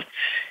and kind of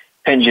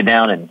pins you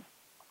down, and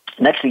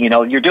next thing you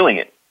know, you're doing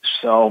it.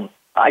 So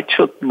I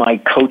took my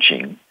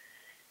coaching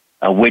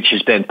which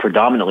has been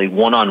predominantly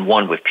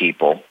one-on-one with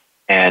people.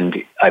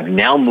 And I've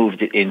now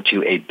moved it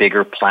into a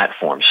bigger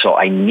platform. So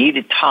I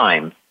needed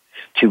time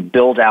to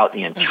build out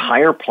the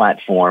entire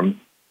platform.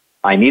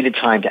 I needed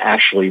time to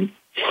actually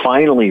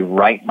finally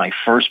write my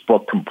first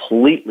book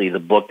completely, the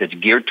book that's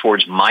geared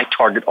towards my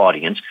target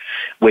audience,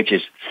 which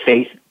is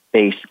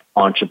faith-based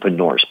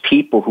entrepreneurs,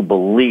 people who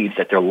believe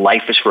that their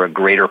life is for a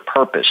greater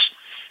purpose.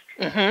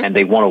 And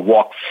they want to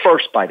walk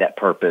first by that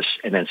purpose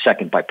and then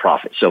second by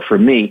profit. So for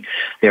me,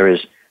 there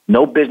is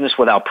no business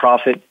without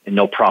profit and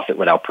no profit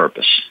without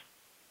purpose.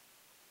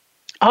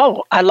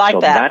 Oh, I like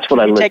that. That's what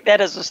I take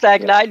that as a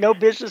stagnite. No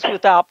business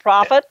without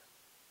profit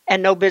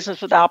and no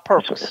business without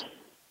purpose.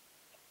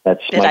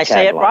 Did I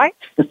say it right?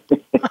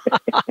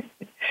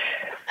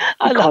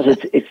 Because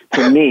it's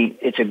to me,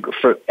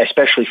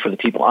 especially for the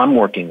people I'm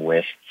working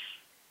with,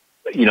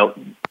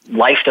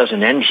 life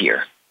doesn't end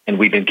here. And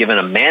we've been given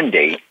a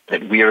mandate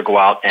that we are to go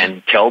out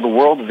and tell the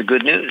world of the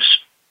good news,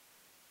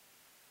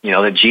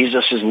 that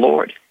Jesus is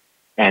Lord,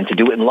 and to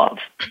do it in love.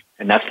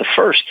 And that's the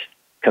first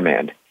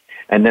command.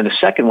 And then the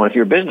second one, if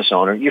you're a business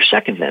owner, your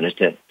second then is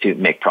to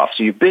make profit.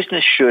 So your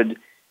business should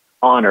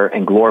honor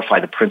and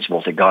glorify the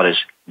principles that God has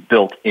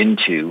built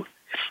into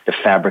the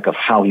fabric of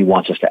how he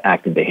wants us to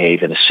act and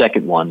behave. And the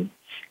second one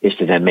is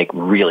to then make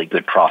really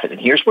good profit.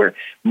 And here's where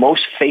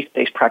most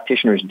faith-based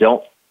practitioners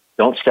don't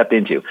step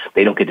into.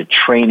 They don't get the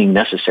training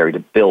necessary to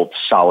build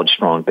solid,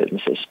 strong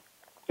businesses.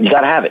 You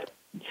got to have it.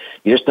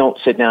 You just don't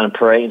sit down and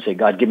pray and say,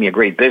 God, give me a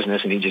great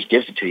business, and he just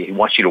gives it to you. He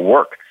wants you to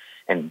work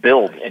and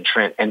build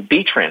and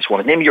be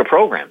transformed. The name of your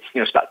program,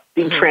 it's about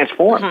being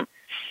transformed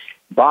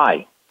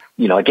by,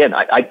 again,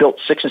 I built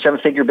 6- and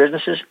 7-figure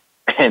businesses,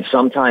 and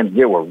sometimes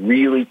there were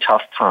really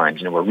tough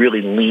times, and there were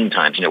really lean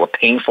times, and there were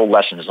painful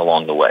lessons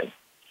along the way.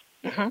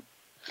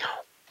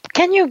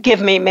 Can you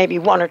give me maybe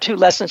one or two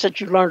lessons that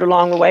you learned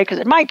along the way? Because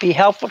it might be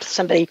helpful to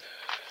somebody,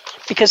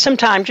 because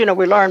sometimes, we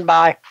learn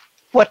by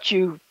what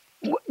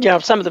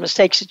some of the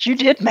mistakes that you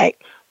did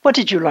make. What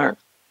did you learn?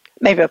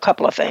 Maybe a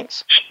couple of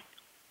things.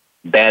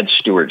 Bad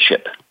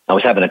stewardship. I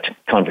was having a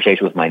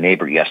conversation with my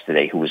neighbor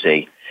yesterday who was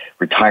a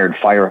retired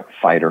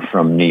firefighter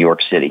from New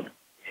York City.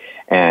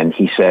 And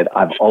he said,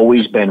 I've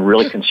always been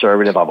really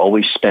conservative. I've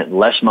always spent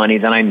less money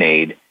than I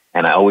made,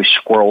 and I always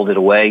squirreled it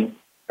away.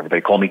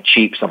 Everybody called me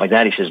cheap, stuff like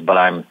that. He says,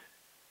 but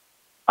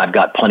I've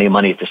got plenty of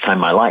money at this time in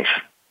my life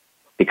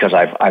because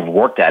I've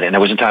worked at it. And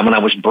there was a time when I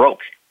was broke.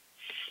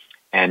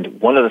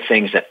 And one of the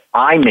things that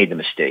I made the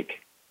mistake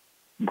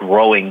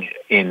growing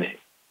in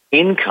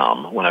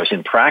income when I was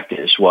in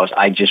practice was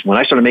when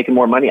I started making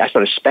more money, I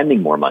started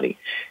spending more money.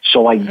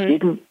 So I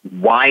didn't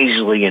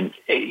wisely,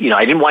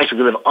 I didn't wisely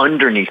live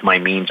underneath my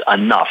means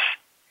enough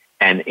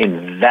and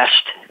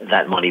invest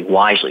that money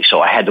wisely.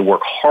 So I had to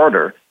work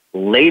harder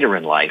later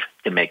in life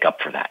to make up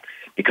for that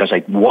because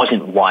I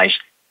wasn't wise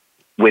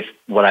with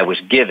what I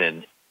was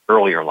given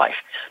earlier in life.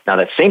 Now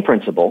that same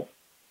principle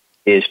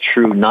is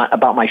true not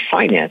about my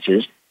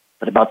finances,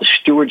 but about the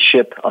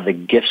stewardship of the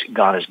gifts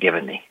God has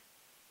given me.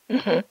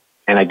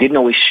 And I didn't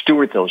always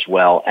steward those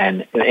well.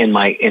 And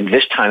in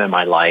this time in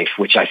my life,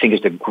 which I think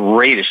is the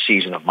greatest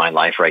season of my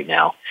life right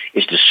now,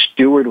 is to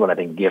steward what I've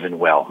been given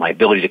well. My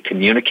ability to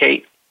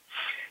communicate,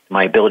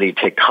 my ability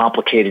to take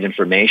complicated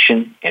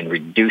information and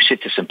reduce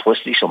it to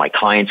simplicity so my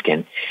clients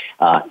can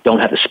don't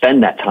have to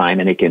spend that time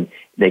and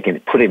they can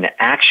put it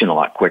into action a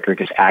lot quicker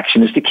because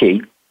action is the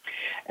key.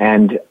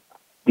 And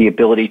the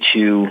ability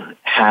to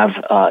have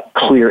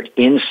clear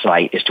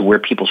insight as to where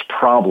people's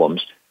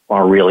problems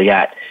are really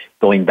at.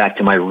 Going back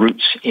to my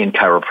roots in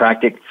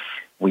chiropractic,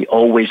 we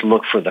always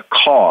look for the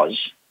cause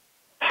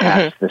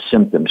past the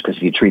symptoms, because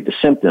if you treat the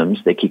symptoms,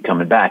 they keep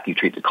coming back. You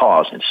treat the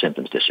cause and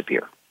symptoms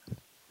disappear.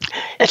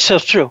 It's so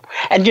true.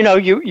 And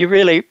you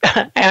really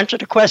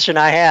answered a question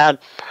I had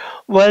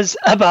was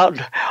about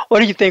what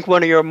do you think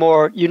one of your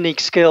more unique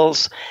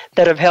skills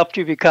that have helped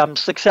you become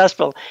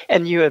successful?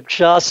 And you have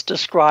just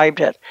described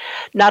it.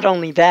 Not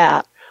only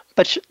that,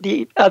 but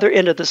the other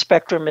end of the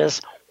spectrum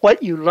is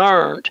what you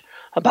learned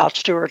about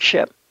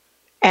stewardship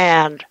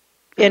and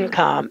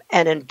income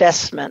and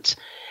investments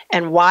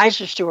and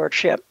wiser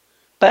stewardship.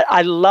 But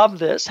I love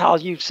this, how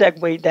you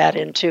segued that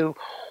into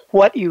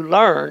what you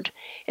learned,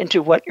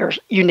 into what your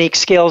unique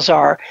skills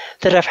are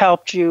that have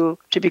helped you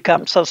to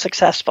become so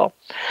successful.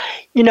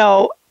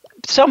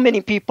 So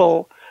many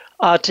people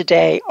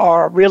today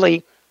are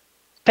really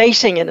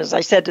facing, and as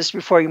I said this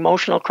before,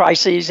 emotional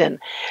crises, and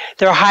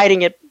they're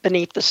hiding it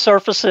beneath the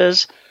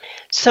surfaces.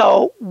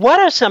 So what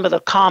are some of the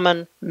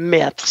common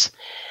myths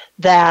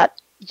that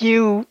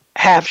you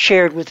have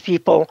shared with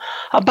people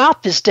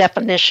about this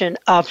definition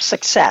of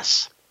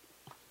success?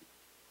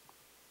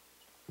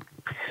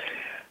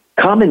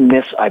 Common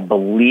myths, I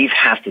believe,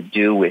 have to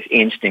do with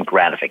instant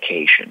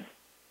gratification.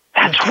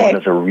 That's one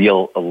of the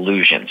real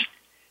illusions.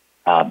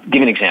 Give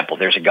you an example.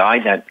 There's a guy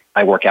that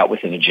I work out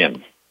with in the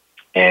gym,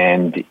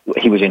 and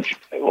he was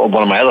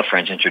one of my other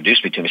friends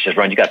introduced me to him. He says,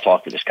 Ron, you got to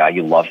talk to this guy.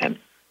 You love him.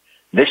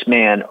 This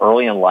man,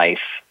 early in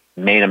life,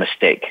 made a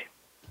mistake,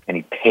 and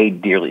he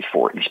paid dearly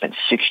for it. He spent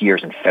 6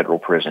 years in federal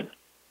prison.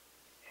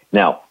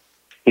 Now,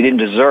 He didn't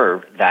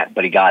deserve that,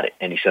 but he got it.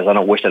 And he says, I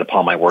don't wish that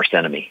upon my worst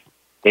enemy.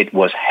 It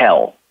was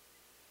hell.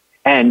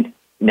 And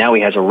now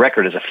he has a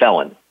record as a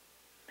felon.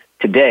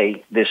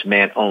 Today, this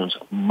man owns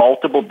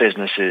multiple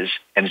businesses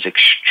and is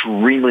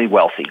extremely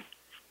wealthy.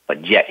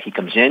 But yet he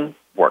comes in,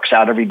 works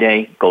out every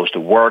day, goes to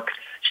work,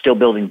 still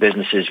building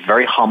businesses,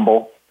 very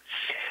humble.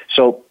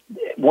 So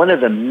one of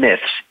the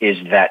myths is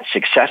that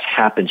success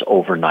happens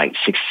overnight.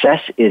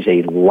 Success is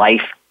a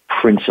life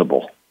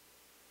principle.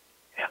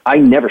 I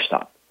never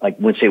stop. Like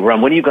when say,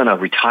 Ron, when are you going to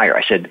retire?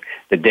 I said,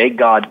 the day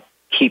God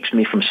keeps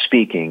me from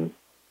speaking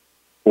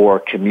or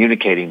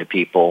communicating to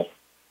people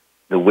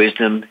the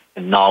wisdom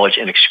and knowledge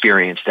and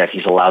experience that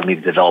he's allowed me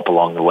to develop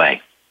along the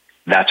way,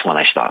 that's when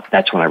I stop.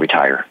 That's when I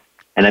retire.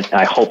 And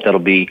I hope that'll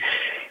be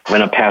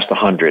when I'm past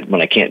 100,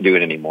 when I can't do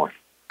it anymore.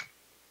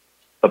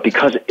 But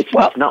because it's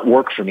not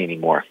work for me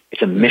anymore.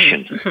 It's a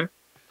mission. Mm-hmm.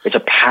 It's a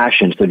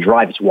passion. It's a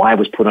drive. It's why I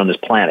was put on this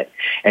planet.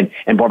 And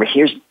Barbara,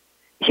 here's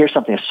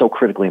something that's so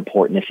critically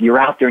important. If you're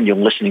out there and you're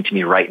listening to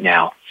me right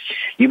now,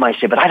 you might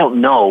say, but I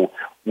don't know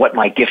what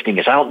my gifting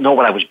is. I don't know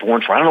what I was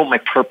born for. I don't know what my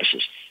purpose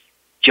is.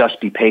 Just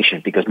be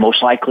patient, because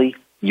most likely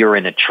you're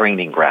in a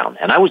training ground.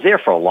 And I was there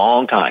for a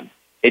long time.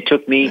 It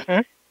took me,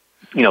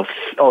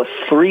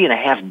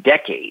 3.5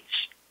 decades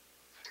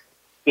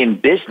in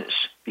business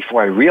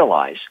before I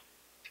realized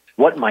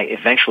what my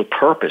eventual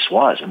purpose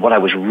was and what I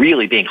was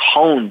really being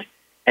honed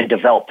and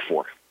developed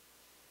for.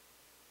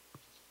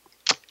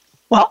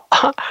 Well,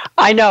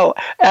 I know.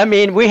 I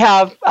mean, we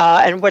have,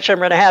 and which I'm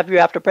going to have you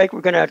after break,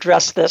 we're going to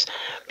address this,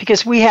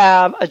 because we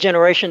have a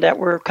generation that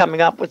we're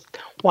coming up with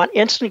want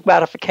instant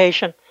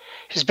gratification.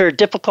 It's very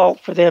difficult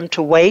for them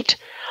to wait,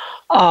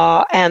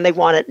 and they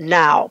want it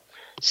now.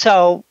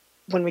 So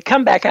when we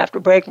come back after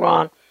break,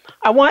 Ron,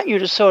 I want you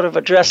to sort of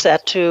address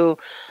that to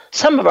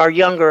some of our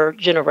younger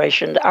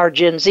generation, our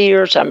Gen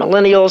Zers, our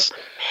millennials,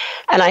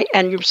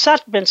 and you've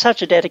been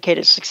such a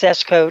dedicated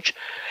success coach,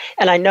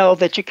 and I know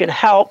that you can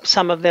help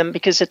some of them,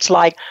 because it's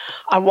like,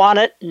 I want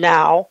it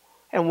now,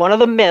 and one of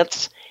the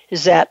myths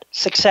is that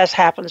success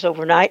happens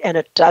overnight, and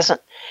it doesn't.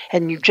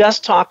 And you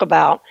just talk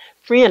about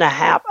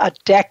 3.5, a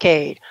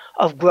decade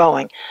of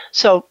growing.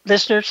 So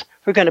listeners,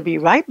 we're going to be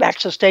right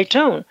back, so stay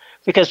tuned,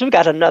 because we've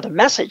got another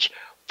message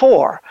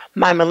for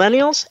my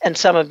millennials and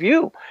some of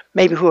you,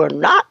 maybe who are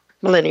not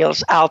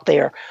millennials out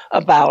there,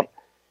 about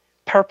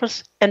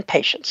purpose and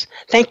patience.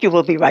 Thank you.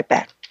 We'll be right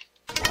back.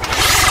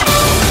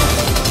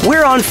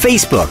 We're on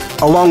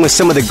Facebook, along with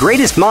some of the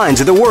greatest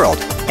minds of the world,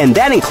 and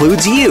that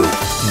includes you.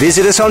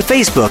 Visit us on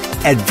Facebook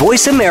at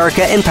Voice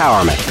America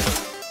Empowerment.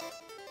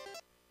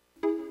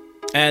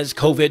 As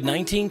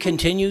COVID-19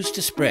 continues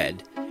to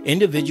spread,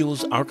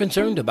 individuals are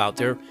concerned about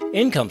their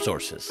income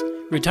sources,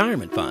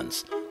 retirement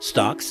funds,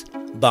 stocks,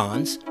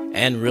 bonds,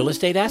 and real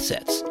estate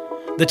assets.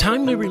 The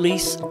timely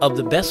release of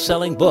the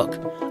best-selling book,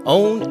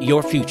 Own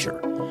Your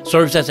Future,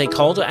 serves as a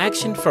call to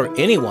action for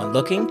anyone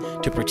looking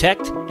to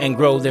protect and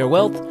grow their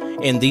wealth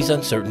in these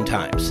uncertain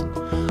times.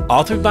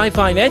 Authored by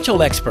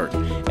financial expert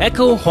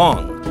Echo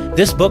Huang,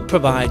 this book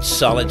provides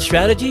solid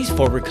strategies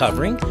for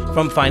recovering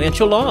from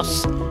financial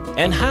loss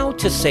and how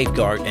to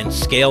safeguard and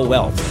scale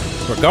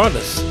wealth,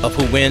 regardless of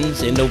who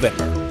wins in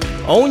November.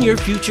 Own Your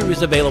Future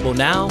is available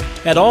now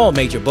at all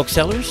major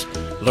booksellers.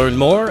 Learn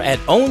more at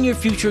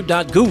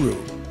ownyourfuture.guru.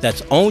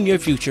 That's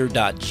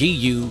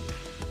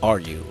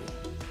ownyourfuture.guru.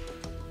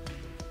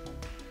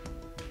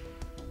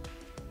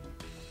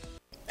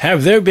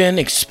 Have there been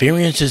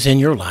experiences in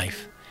your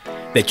life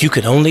that you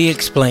could only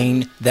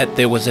explain that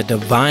there was a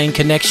divine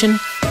connection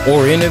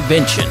or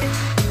intervention?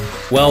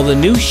 Well, the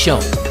new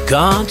show,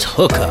 God's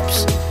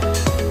Hookups,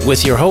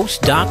 with your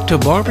host, Dr.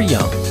 Barbara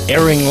Young,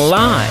 airing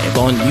live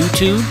on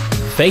YouTube,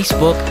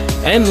 Facebook,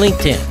 and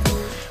LinkedIn.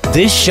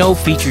 This show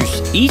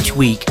features each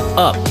week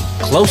up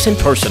close and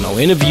personal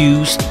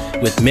interviews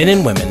with men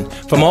and women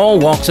from all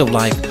walks of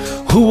life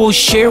who will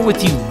share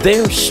with you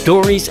their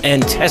stories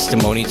and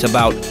testimonies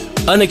about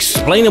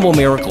unexplainable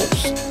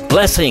miracles,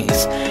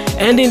 blessings,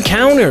 and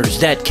encounters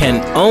that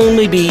can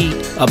only be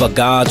of a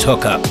God's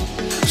hookup.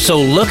 So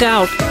look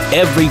out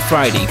every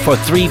Friday for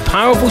 3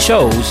 powerful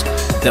shows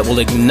that will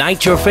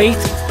ignite your faith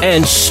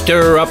and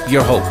stir up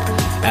your hope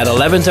at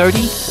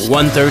 11:30,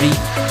 1:30,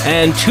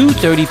 and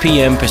 2:30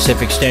 p.m.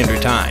 Pacific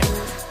Standard Time.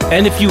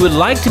 And if you would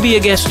like to be a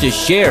guest to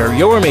share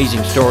your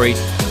amazing story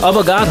of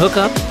a God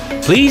hookup,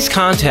 please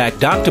contact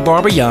Dr.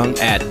 Barbara Young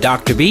at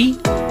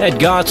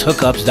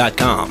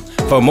drb@godshookups.com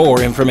for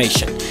more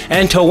information.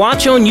 And to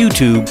watch on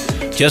YouTube,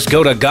 just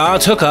go to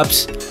God's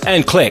Hookups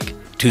and click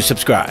to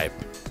subscribe.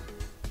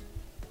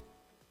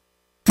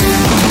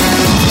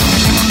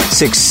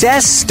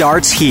 Success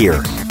starts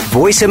here.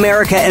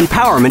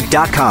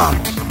 VoiceAmericaEmpowerment.com.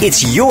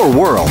 It's your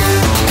world.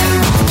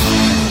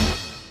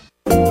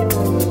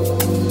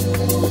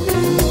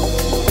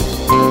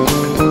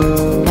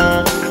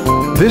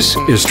 This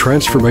is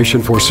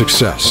Transformation for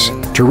Success.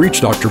 To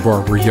reach Dr.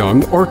 Barbara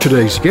Young or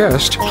today's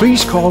guest,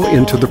 please call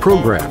into the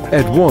program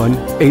at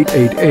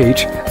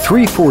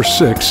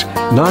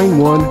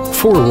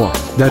 1-888-346-9141.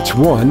 That's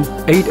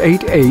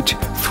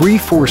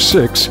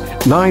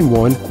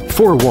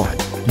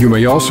 1-888-346-9141. You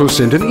may also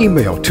send an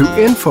email to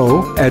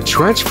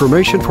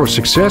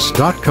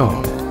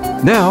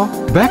info@transformationforsuccess.com.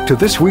 Now, back to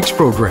this week's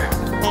program.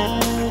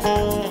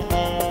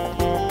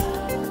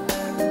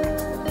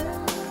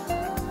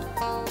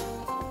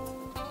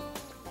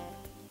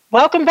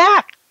 Welcome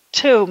back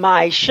to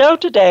my show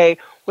today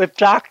with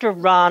Dr.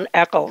 Ron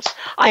Eccles.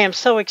 I am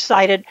so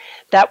excited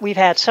that we've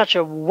had such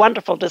a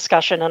wonderful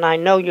discussion, and I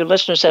know you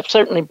listeners have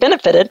certainly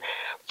benefited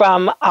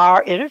from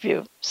our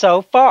interview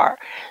so far.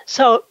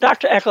 So,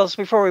 Dr. Eccles,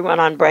 before we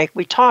went on break,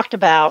 we talked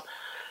about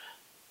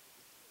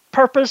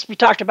purpose, we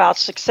talked about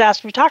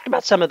success, we talked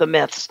about some of the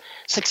myths.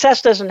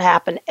 Success doesn't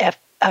happen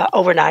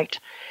overnight.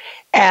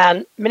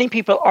 And many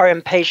people are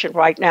impatient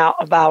right now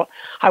about,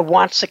 I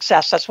want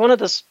success. That's one of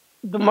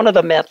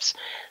the myths.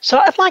 So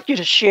I'd like you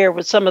to share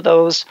with some of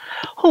those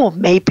who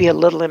may be a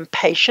little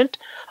impatient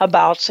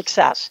about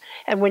success.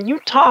 And when you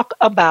talk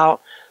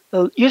about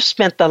you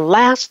spent the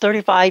last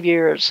 35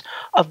 years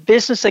of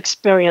business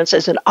experience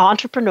as an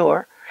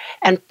entrepreneur,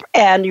 and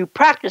you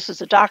practice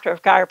as a doctor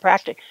of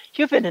chiropractic,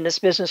 you've been in this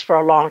business for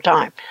a long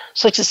time.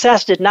 So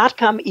success did not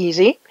come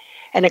easy,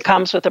 and it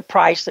comes with a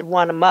price that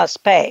one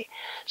must pay.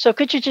 So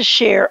could you just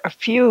share a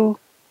few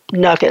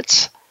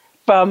nuggets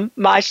from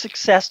my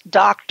success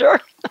doctor?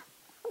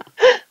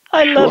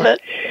 I love it.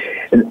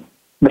 And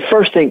the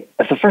first thing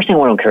I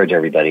want to encourage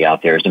everybody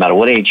out there is no matter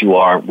what age you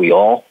are, we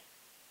all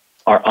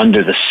are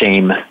under the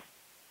same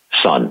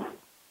sun.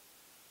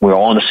 We're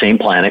all on the same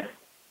planet.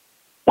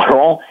 We're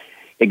all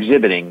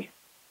exhibiting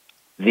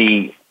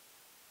the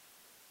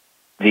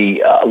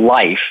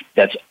life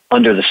that's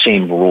under the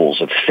same rules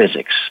of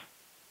physics,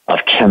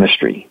 of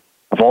chemistry,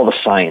 of all the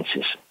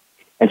sciences.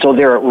 And so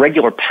there are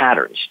regular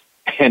patterns.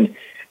 And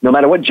no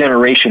matter what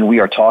generation we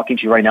are talking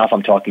to right now, if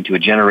I'm talking to a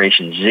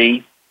Generation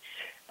Z,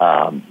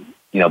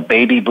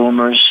 baby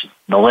boomers,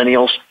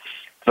 millennials,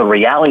 the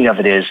reality of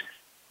it is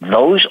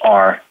those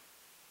are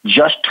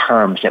just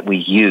terms that we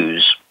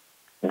use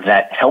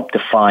that help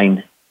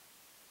define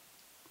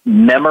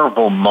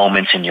memorable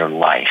moments in your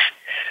life.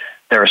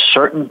 There are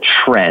certain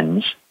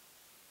trends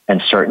and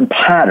certain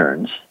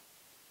patterns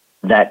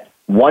that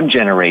one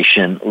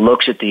generation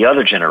looks at the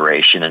other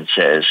generation and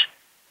says,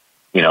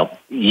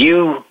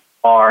 you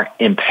are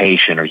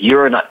impatient or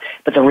you're not.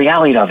 But the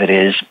reality of it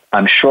is,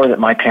 I'm sure that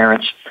my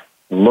parents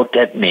looked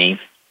at me,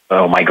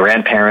 or my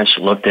grandparents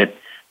looked at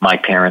my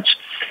parents,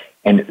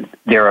 and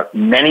there are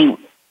many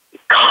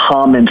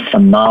common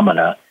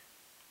phenomena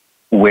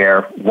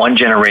where one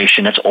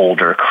generation that's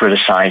older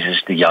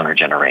criticizes the younger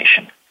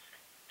generation.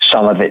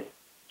 Some of it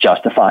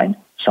justified,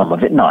 some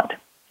of it not.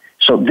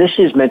 So this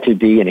is meant to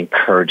be an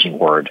encouraging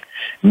word.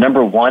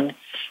 Number one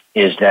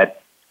is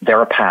that there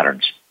are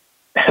patterns,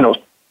 and those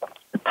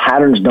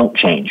patterns don't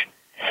change.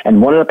 And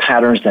one of the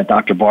patterns that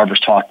Dr. Barber's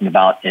talking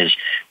about is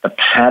the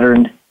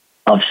pattern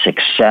of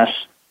success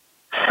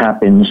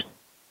happens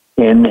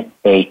in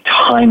a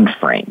time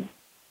frame.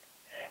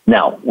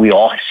 Now, we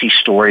all see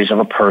stories of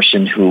a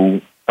person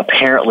who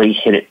apparently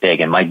hit it big.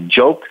 And my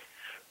joke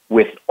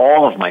with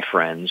all of my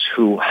friends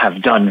who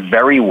have done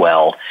very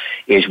well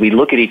is we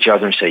look at each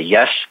other and say,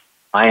 yes,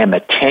 I am a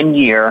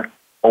 10-year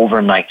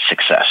overnight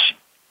success.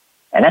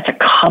 And that's a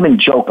common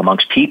joke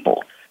amongst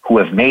people who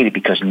have made it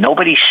because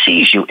nobody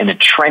sees you in the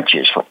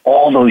trenches for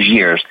all those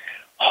years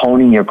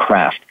honing your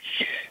craft.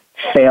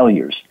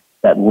 Failures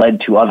that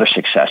led to other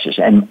successes.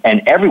 And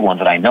everyone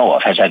that I know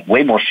of has had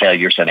way more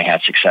failures than they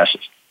had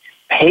successes.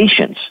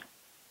 Patience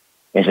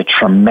is a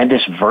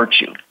tremendous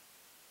virtue.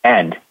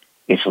 And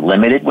it's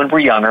limited when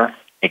we're younger.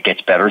 It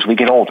gets better as we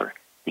get older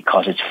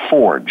because it's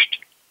forged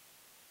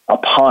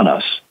upon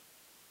us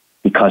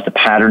because the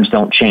patterns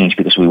don't change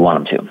because we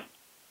want them to.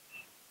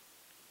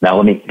 Now,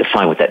 let me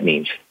define what that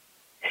means.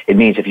 It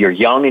means if you're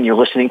young and you're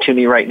listening to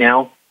me right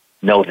now,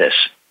 know this.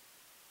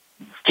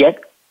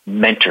 Get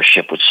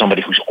mentorship with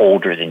somebody who's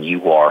older than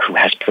you are, who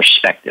has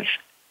perspective.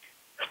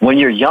 When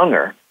you're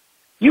younger,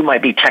 you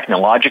might be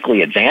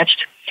technologically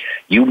advanced.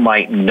 You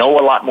might know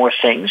a lot more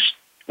things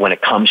when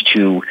it comes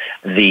to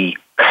the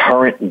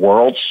current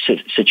world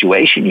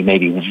situation. You may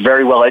be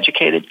very well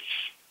educated,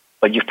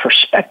 but your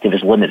perspective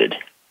is limited.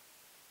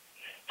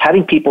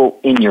 Having people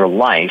in your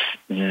life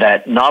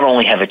that not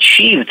only have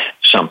achieved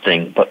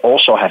something, but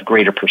also have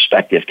greater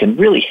perspective can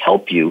really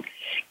help you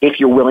if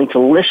you're willing to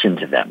listen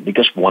to them.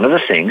 Because one of the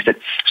things that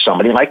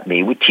somebody like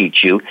me would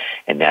teach you,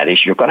 and that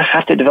is you're going to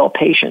have to develop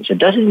patience. It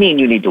doesn't mean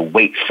you need to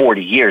wait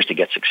 40 years to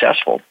get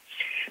successful,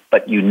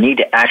 but you need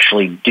to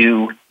actually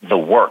do the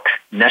work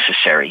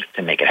necessary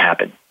to make it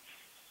happen.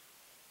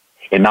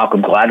 In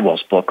Malcolm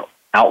Gladwell's book,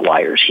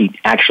 Outliers, he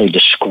actually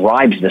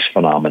describes this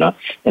phenomena,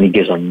 and he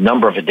gives a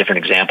number of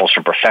different examples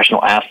from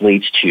professional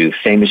athletes to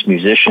famous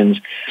musicians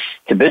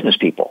to business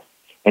people.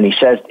 And he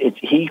says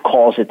he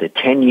calls it the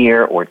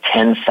 10-year or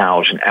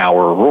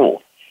 10,000-hour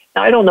rule.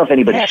 Now, I don't know if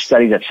anybody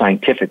studied that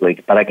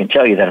scientifically, but I can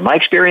tell you that in my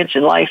experience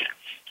in life,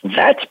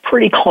 that's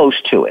pretty close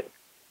to it.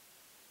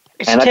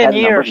 It's and 10 I've had a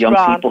years, number of young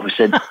Ron. people who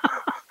said,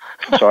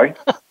 sorry,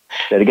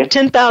 say it again?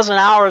 10,000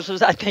 hours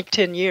was, I think,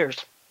 10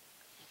 years.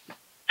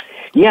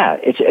 Yeah,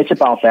 it's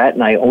about that.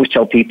 And I always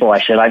tell people,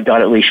 I said, I've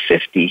got at least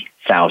 50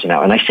 50,000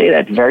 hours. And I say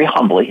that very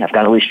humbly. I've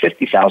got at least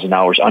 50,000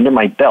 hours under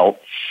my belt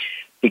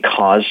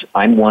because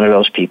I'm one of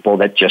those people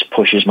that just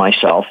pushes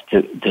myself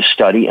to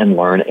study and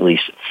learn at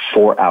least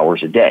 4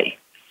 hours a day.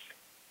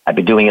 I've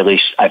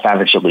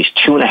averaged at least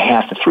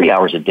 2.5 to 3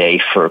 hours a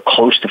day for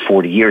close to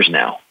 40 years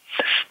now.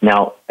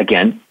 Now,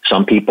 again,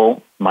 some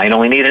people might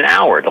only need an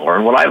hour to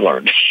learn what I've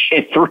learned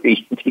in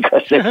 3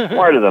 because they're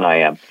smarter than I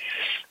am.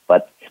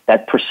 But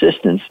that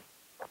persistence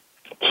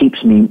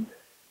keeps me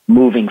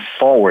moving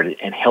forward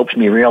and helps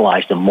me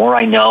realize the more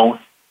I know,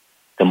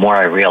 the more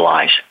I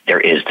realize there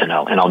is to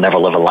know. And I'll never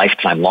live a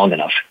lifetime long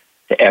enough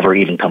to ever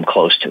even come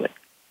close to it.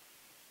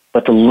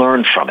 But to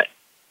learn from it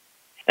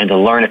and to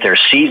learn that there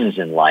are seasons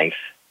in life.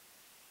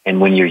 And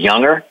when you're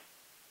younger,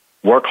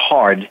 work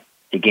hard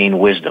to gain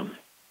wisdom.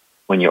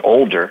 When you're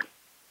older,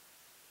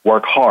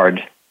 work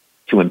hard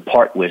to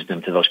impart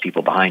wisdom to those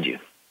people behind you.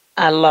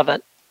 I love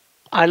it.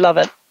 I love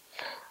it.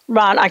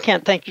 Ron, I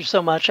can't thank you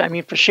so much,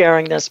 for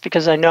sharing this,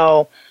 because I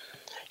know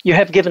you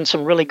have given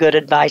some really good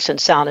advice and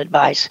sound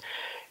advice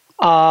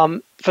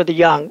for the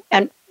young.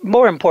 And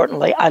more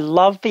importantly, I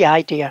love the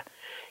idea.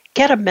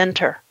 Get a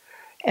mentor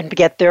and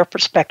get their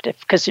perspective,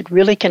 because it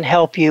really can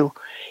help you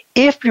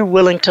if you're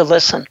willing to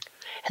listen.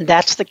 And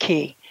that's the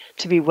key,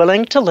 to be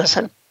willing to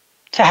listen,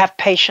 to have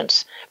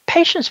patience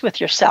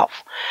with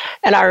yourself.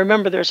 And I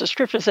remember there's a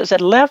scripture that says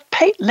that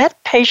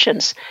let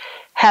patience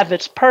have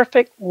its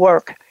perfect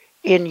work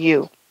in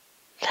you.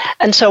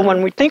 And so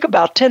when we think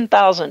about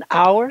 10,000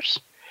 hours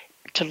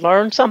to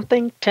learn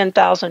something,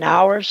 10,000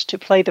 hours to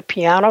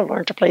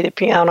learn to play the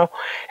piano,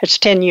 it's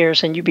 10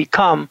 years and you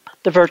become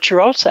the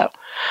virtuoso.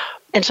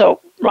 And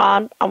so,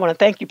 Ron, I want to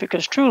thank you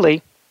because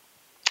truly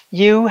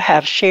you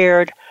have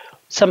shared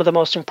some of the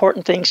most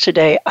important things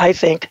today, I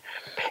think.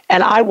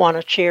 And I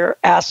want to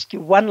ask you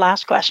one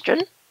last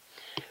question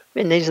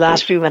in these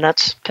last few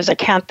minutes, because I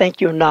can't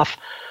thank you enough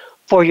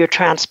for your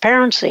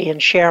transparency in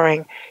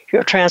sharing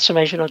your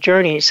transformational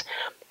journeys,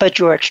 but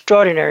your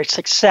extraordinary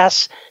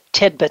success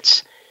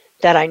tidbits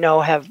that I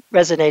know have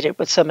resonated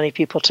with so many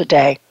people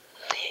today.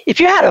 If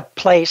you had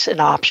an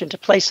option to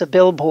place a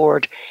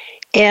billboard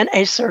in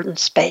a certain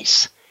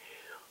space,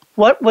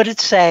 what would it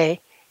say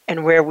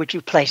and where would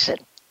you place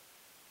it?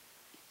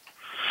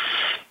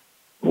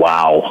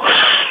 Wow.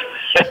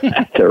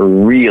 That's a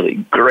really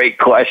great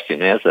question.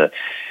 That's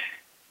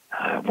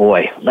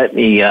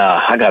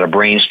I got to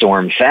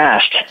brainstorm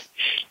fast.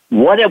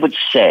 What I would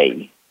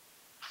say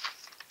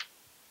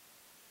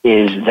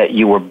is that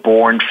you were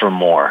born for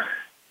more,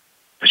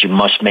 but you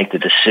must make the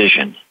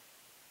decision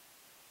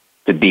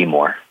to be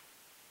more.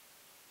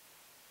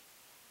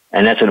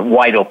 And that's a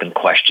wide open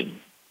question.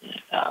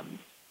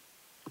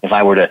 If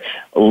I were to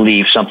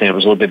leave something that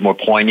was a little bit more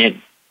poignant,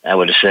 I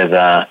would have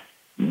said,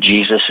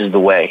 Jesus is the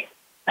way.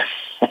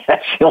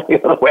 That's the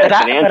only other way I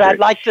can answer. But I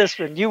like this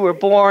one. You were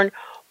born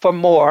for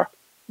more,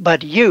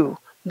 but you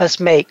must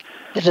make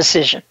the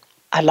decision.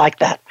 I like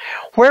that.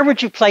 Where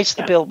would you place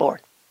the billboard?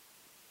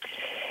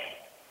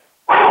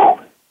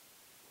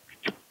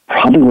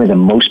 Probably where the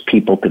most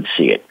people could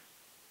see it.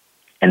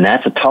 And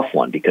that's a tough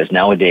one because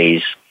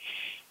nowadays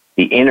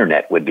the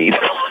internet would be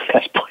the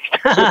best place to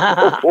put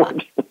the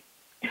billboard.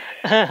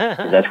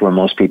 That's where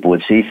most people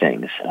would see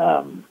things.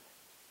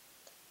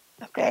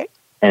 Okay.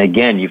 And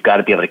again, you've got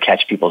to be able to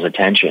catch people's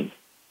attention.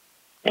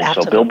 And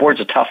Absolutely. So billboards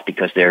are tough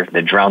because they're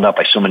drowned out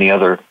by so many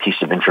other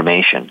pieces of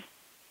information.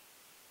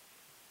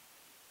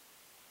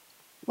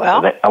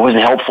 Well, so I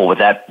wasn't helpful with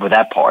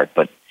that part,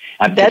 but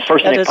the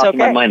first thing that popped in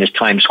my mind is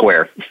Times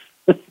Square.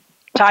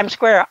 Times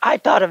Square. I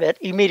thought of it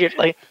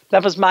immediately.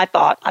 That was my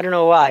thought. I don't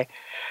know why.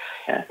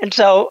 Yeah. And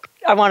so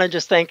I want to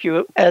just thank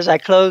you as I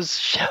close the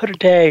show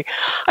today.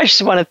 I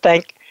just want to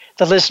thank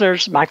the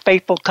listeners, my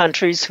faithful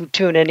countries who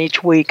tune in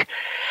each week.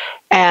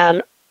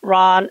 And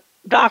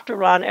Dr.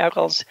 Ron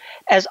Eccles,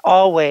 as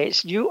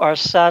always, you are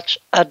such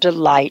a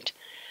delight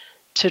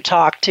to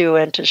talk to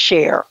and to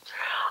share.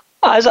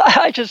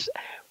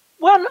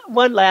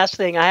 One last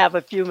thing, I have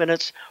a few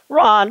minutes.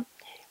 Ron,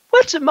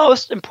 what's the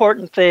most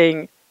important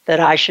thing that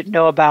I should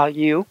know about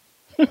you?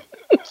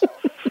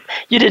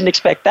 You didn't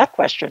expect that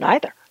question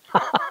either.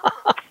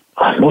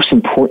 The most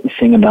important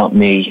thing about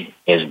me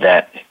is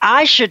that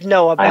I should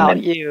know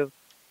about you.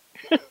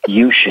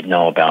 You should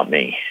know about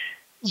me.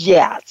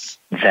 Yes.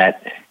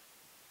 That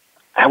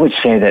I would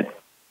say that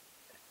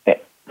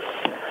that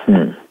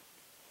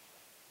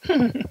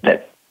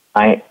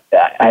I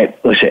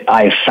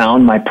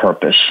found my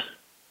purpose,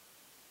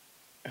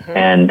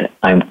 and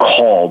I'm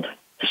called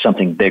to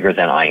something bigger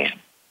than I am.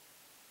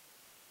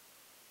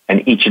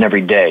 And each and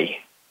every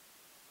day,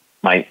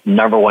 my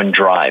number one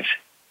drive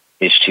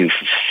is to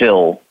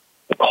fulfill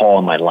the call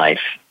in my life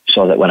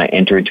so that when I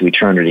enter into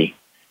eternity,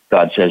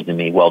 God says to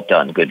me, well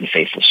done, good and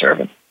faithful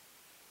servant.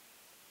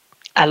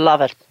 I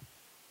love it.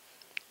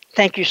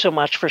 Thank you so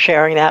much for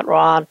sharing that,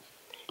 Ron.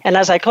 And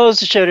as I close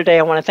the show today,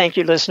 I want to thank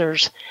you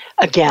listeners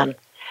again.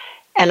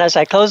 And as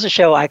I close the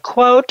show, I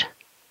quote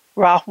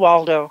Ralph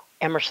Waldo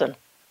Emerson,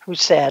 who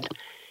said,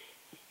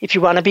 if you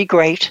want to be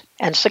great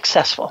and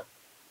successful,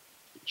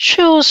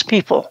 choose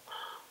people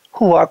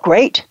who are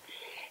great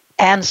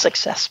and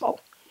successful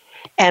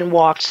and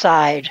walk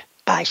side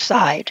by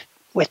side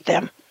with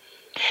them.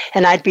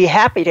 And I'd be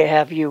happy to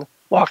have you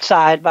walk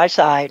side by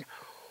side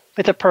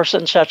with a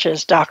person such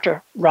as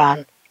Dr.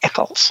 Ron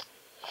Eccles.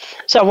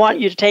 So I want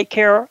you to take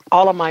care,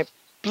 all of my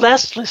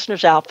blessed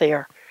listeners out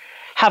there.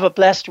 Have a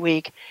blessed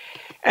week.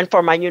 And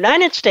for my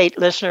United States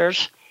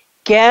listeners,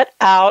 get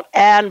out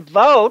and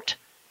vote.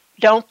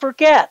 Don't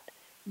forget,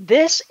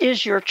 this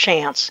is your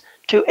chance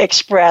to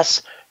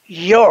express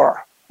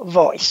your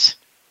voice.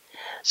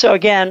 So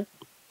again,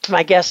 to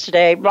my guest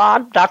today,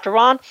 Ron, Dr.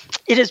 Ron,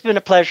 it has been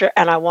a pleasure,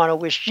 and I want to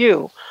wish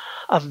you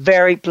a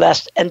very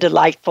blessed and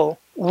delightful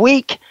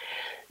week.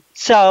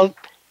 So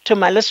to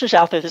my listeners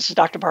out there, this is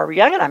Dr. Barbara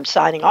Young, and I'm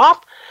signing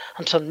off.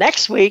 Until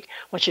next week,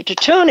 I want you to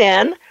tune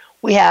in.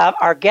 We have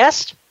our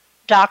guest,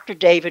 Dr.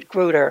 David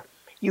Gruder.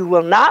 You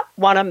will not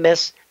want to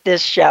miss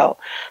this show.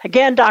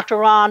 Again, Dr.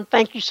 Ron,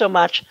 thank you so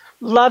much.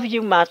 Love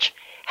you much.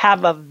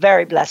 Have a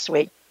very blessed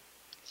week.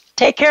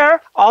 Take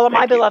care, all of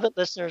my beloved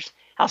listeners.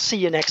 I'll see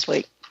you next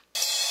week.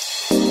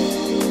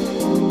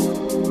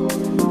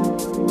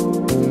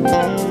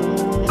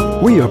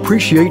 We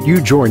appreciate you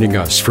joining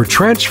us for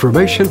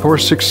Transformation for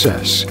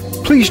Success.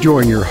 Please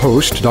join your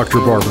host, Dr.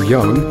 Barbara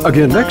Young,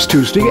 again next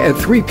Tuesday at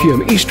 3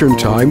 p.m. Eastern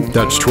Time,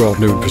 that's 12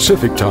 noon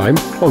Pacific Time,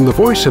 on the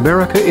Voice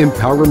America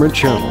Empowerment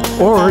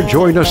Channel. Or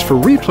join us for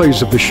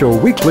replays of the show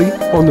weekly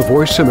on the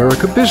Voice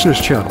America Business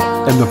Channel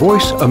and the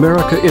Voice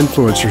America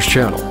Influencers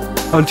Channel.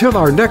 Until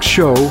our next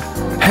show,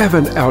 have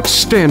an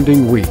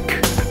outstanding week.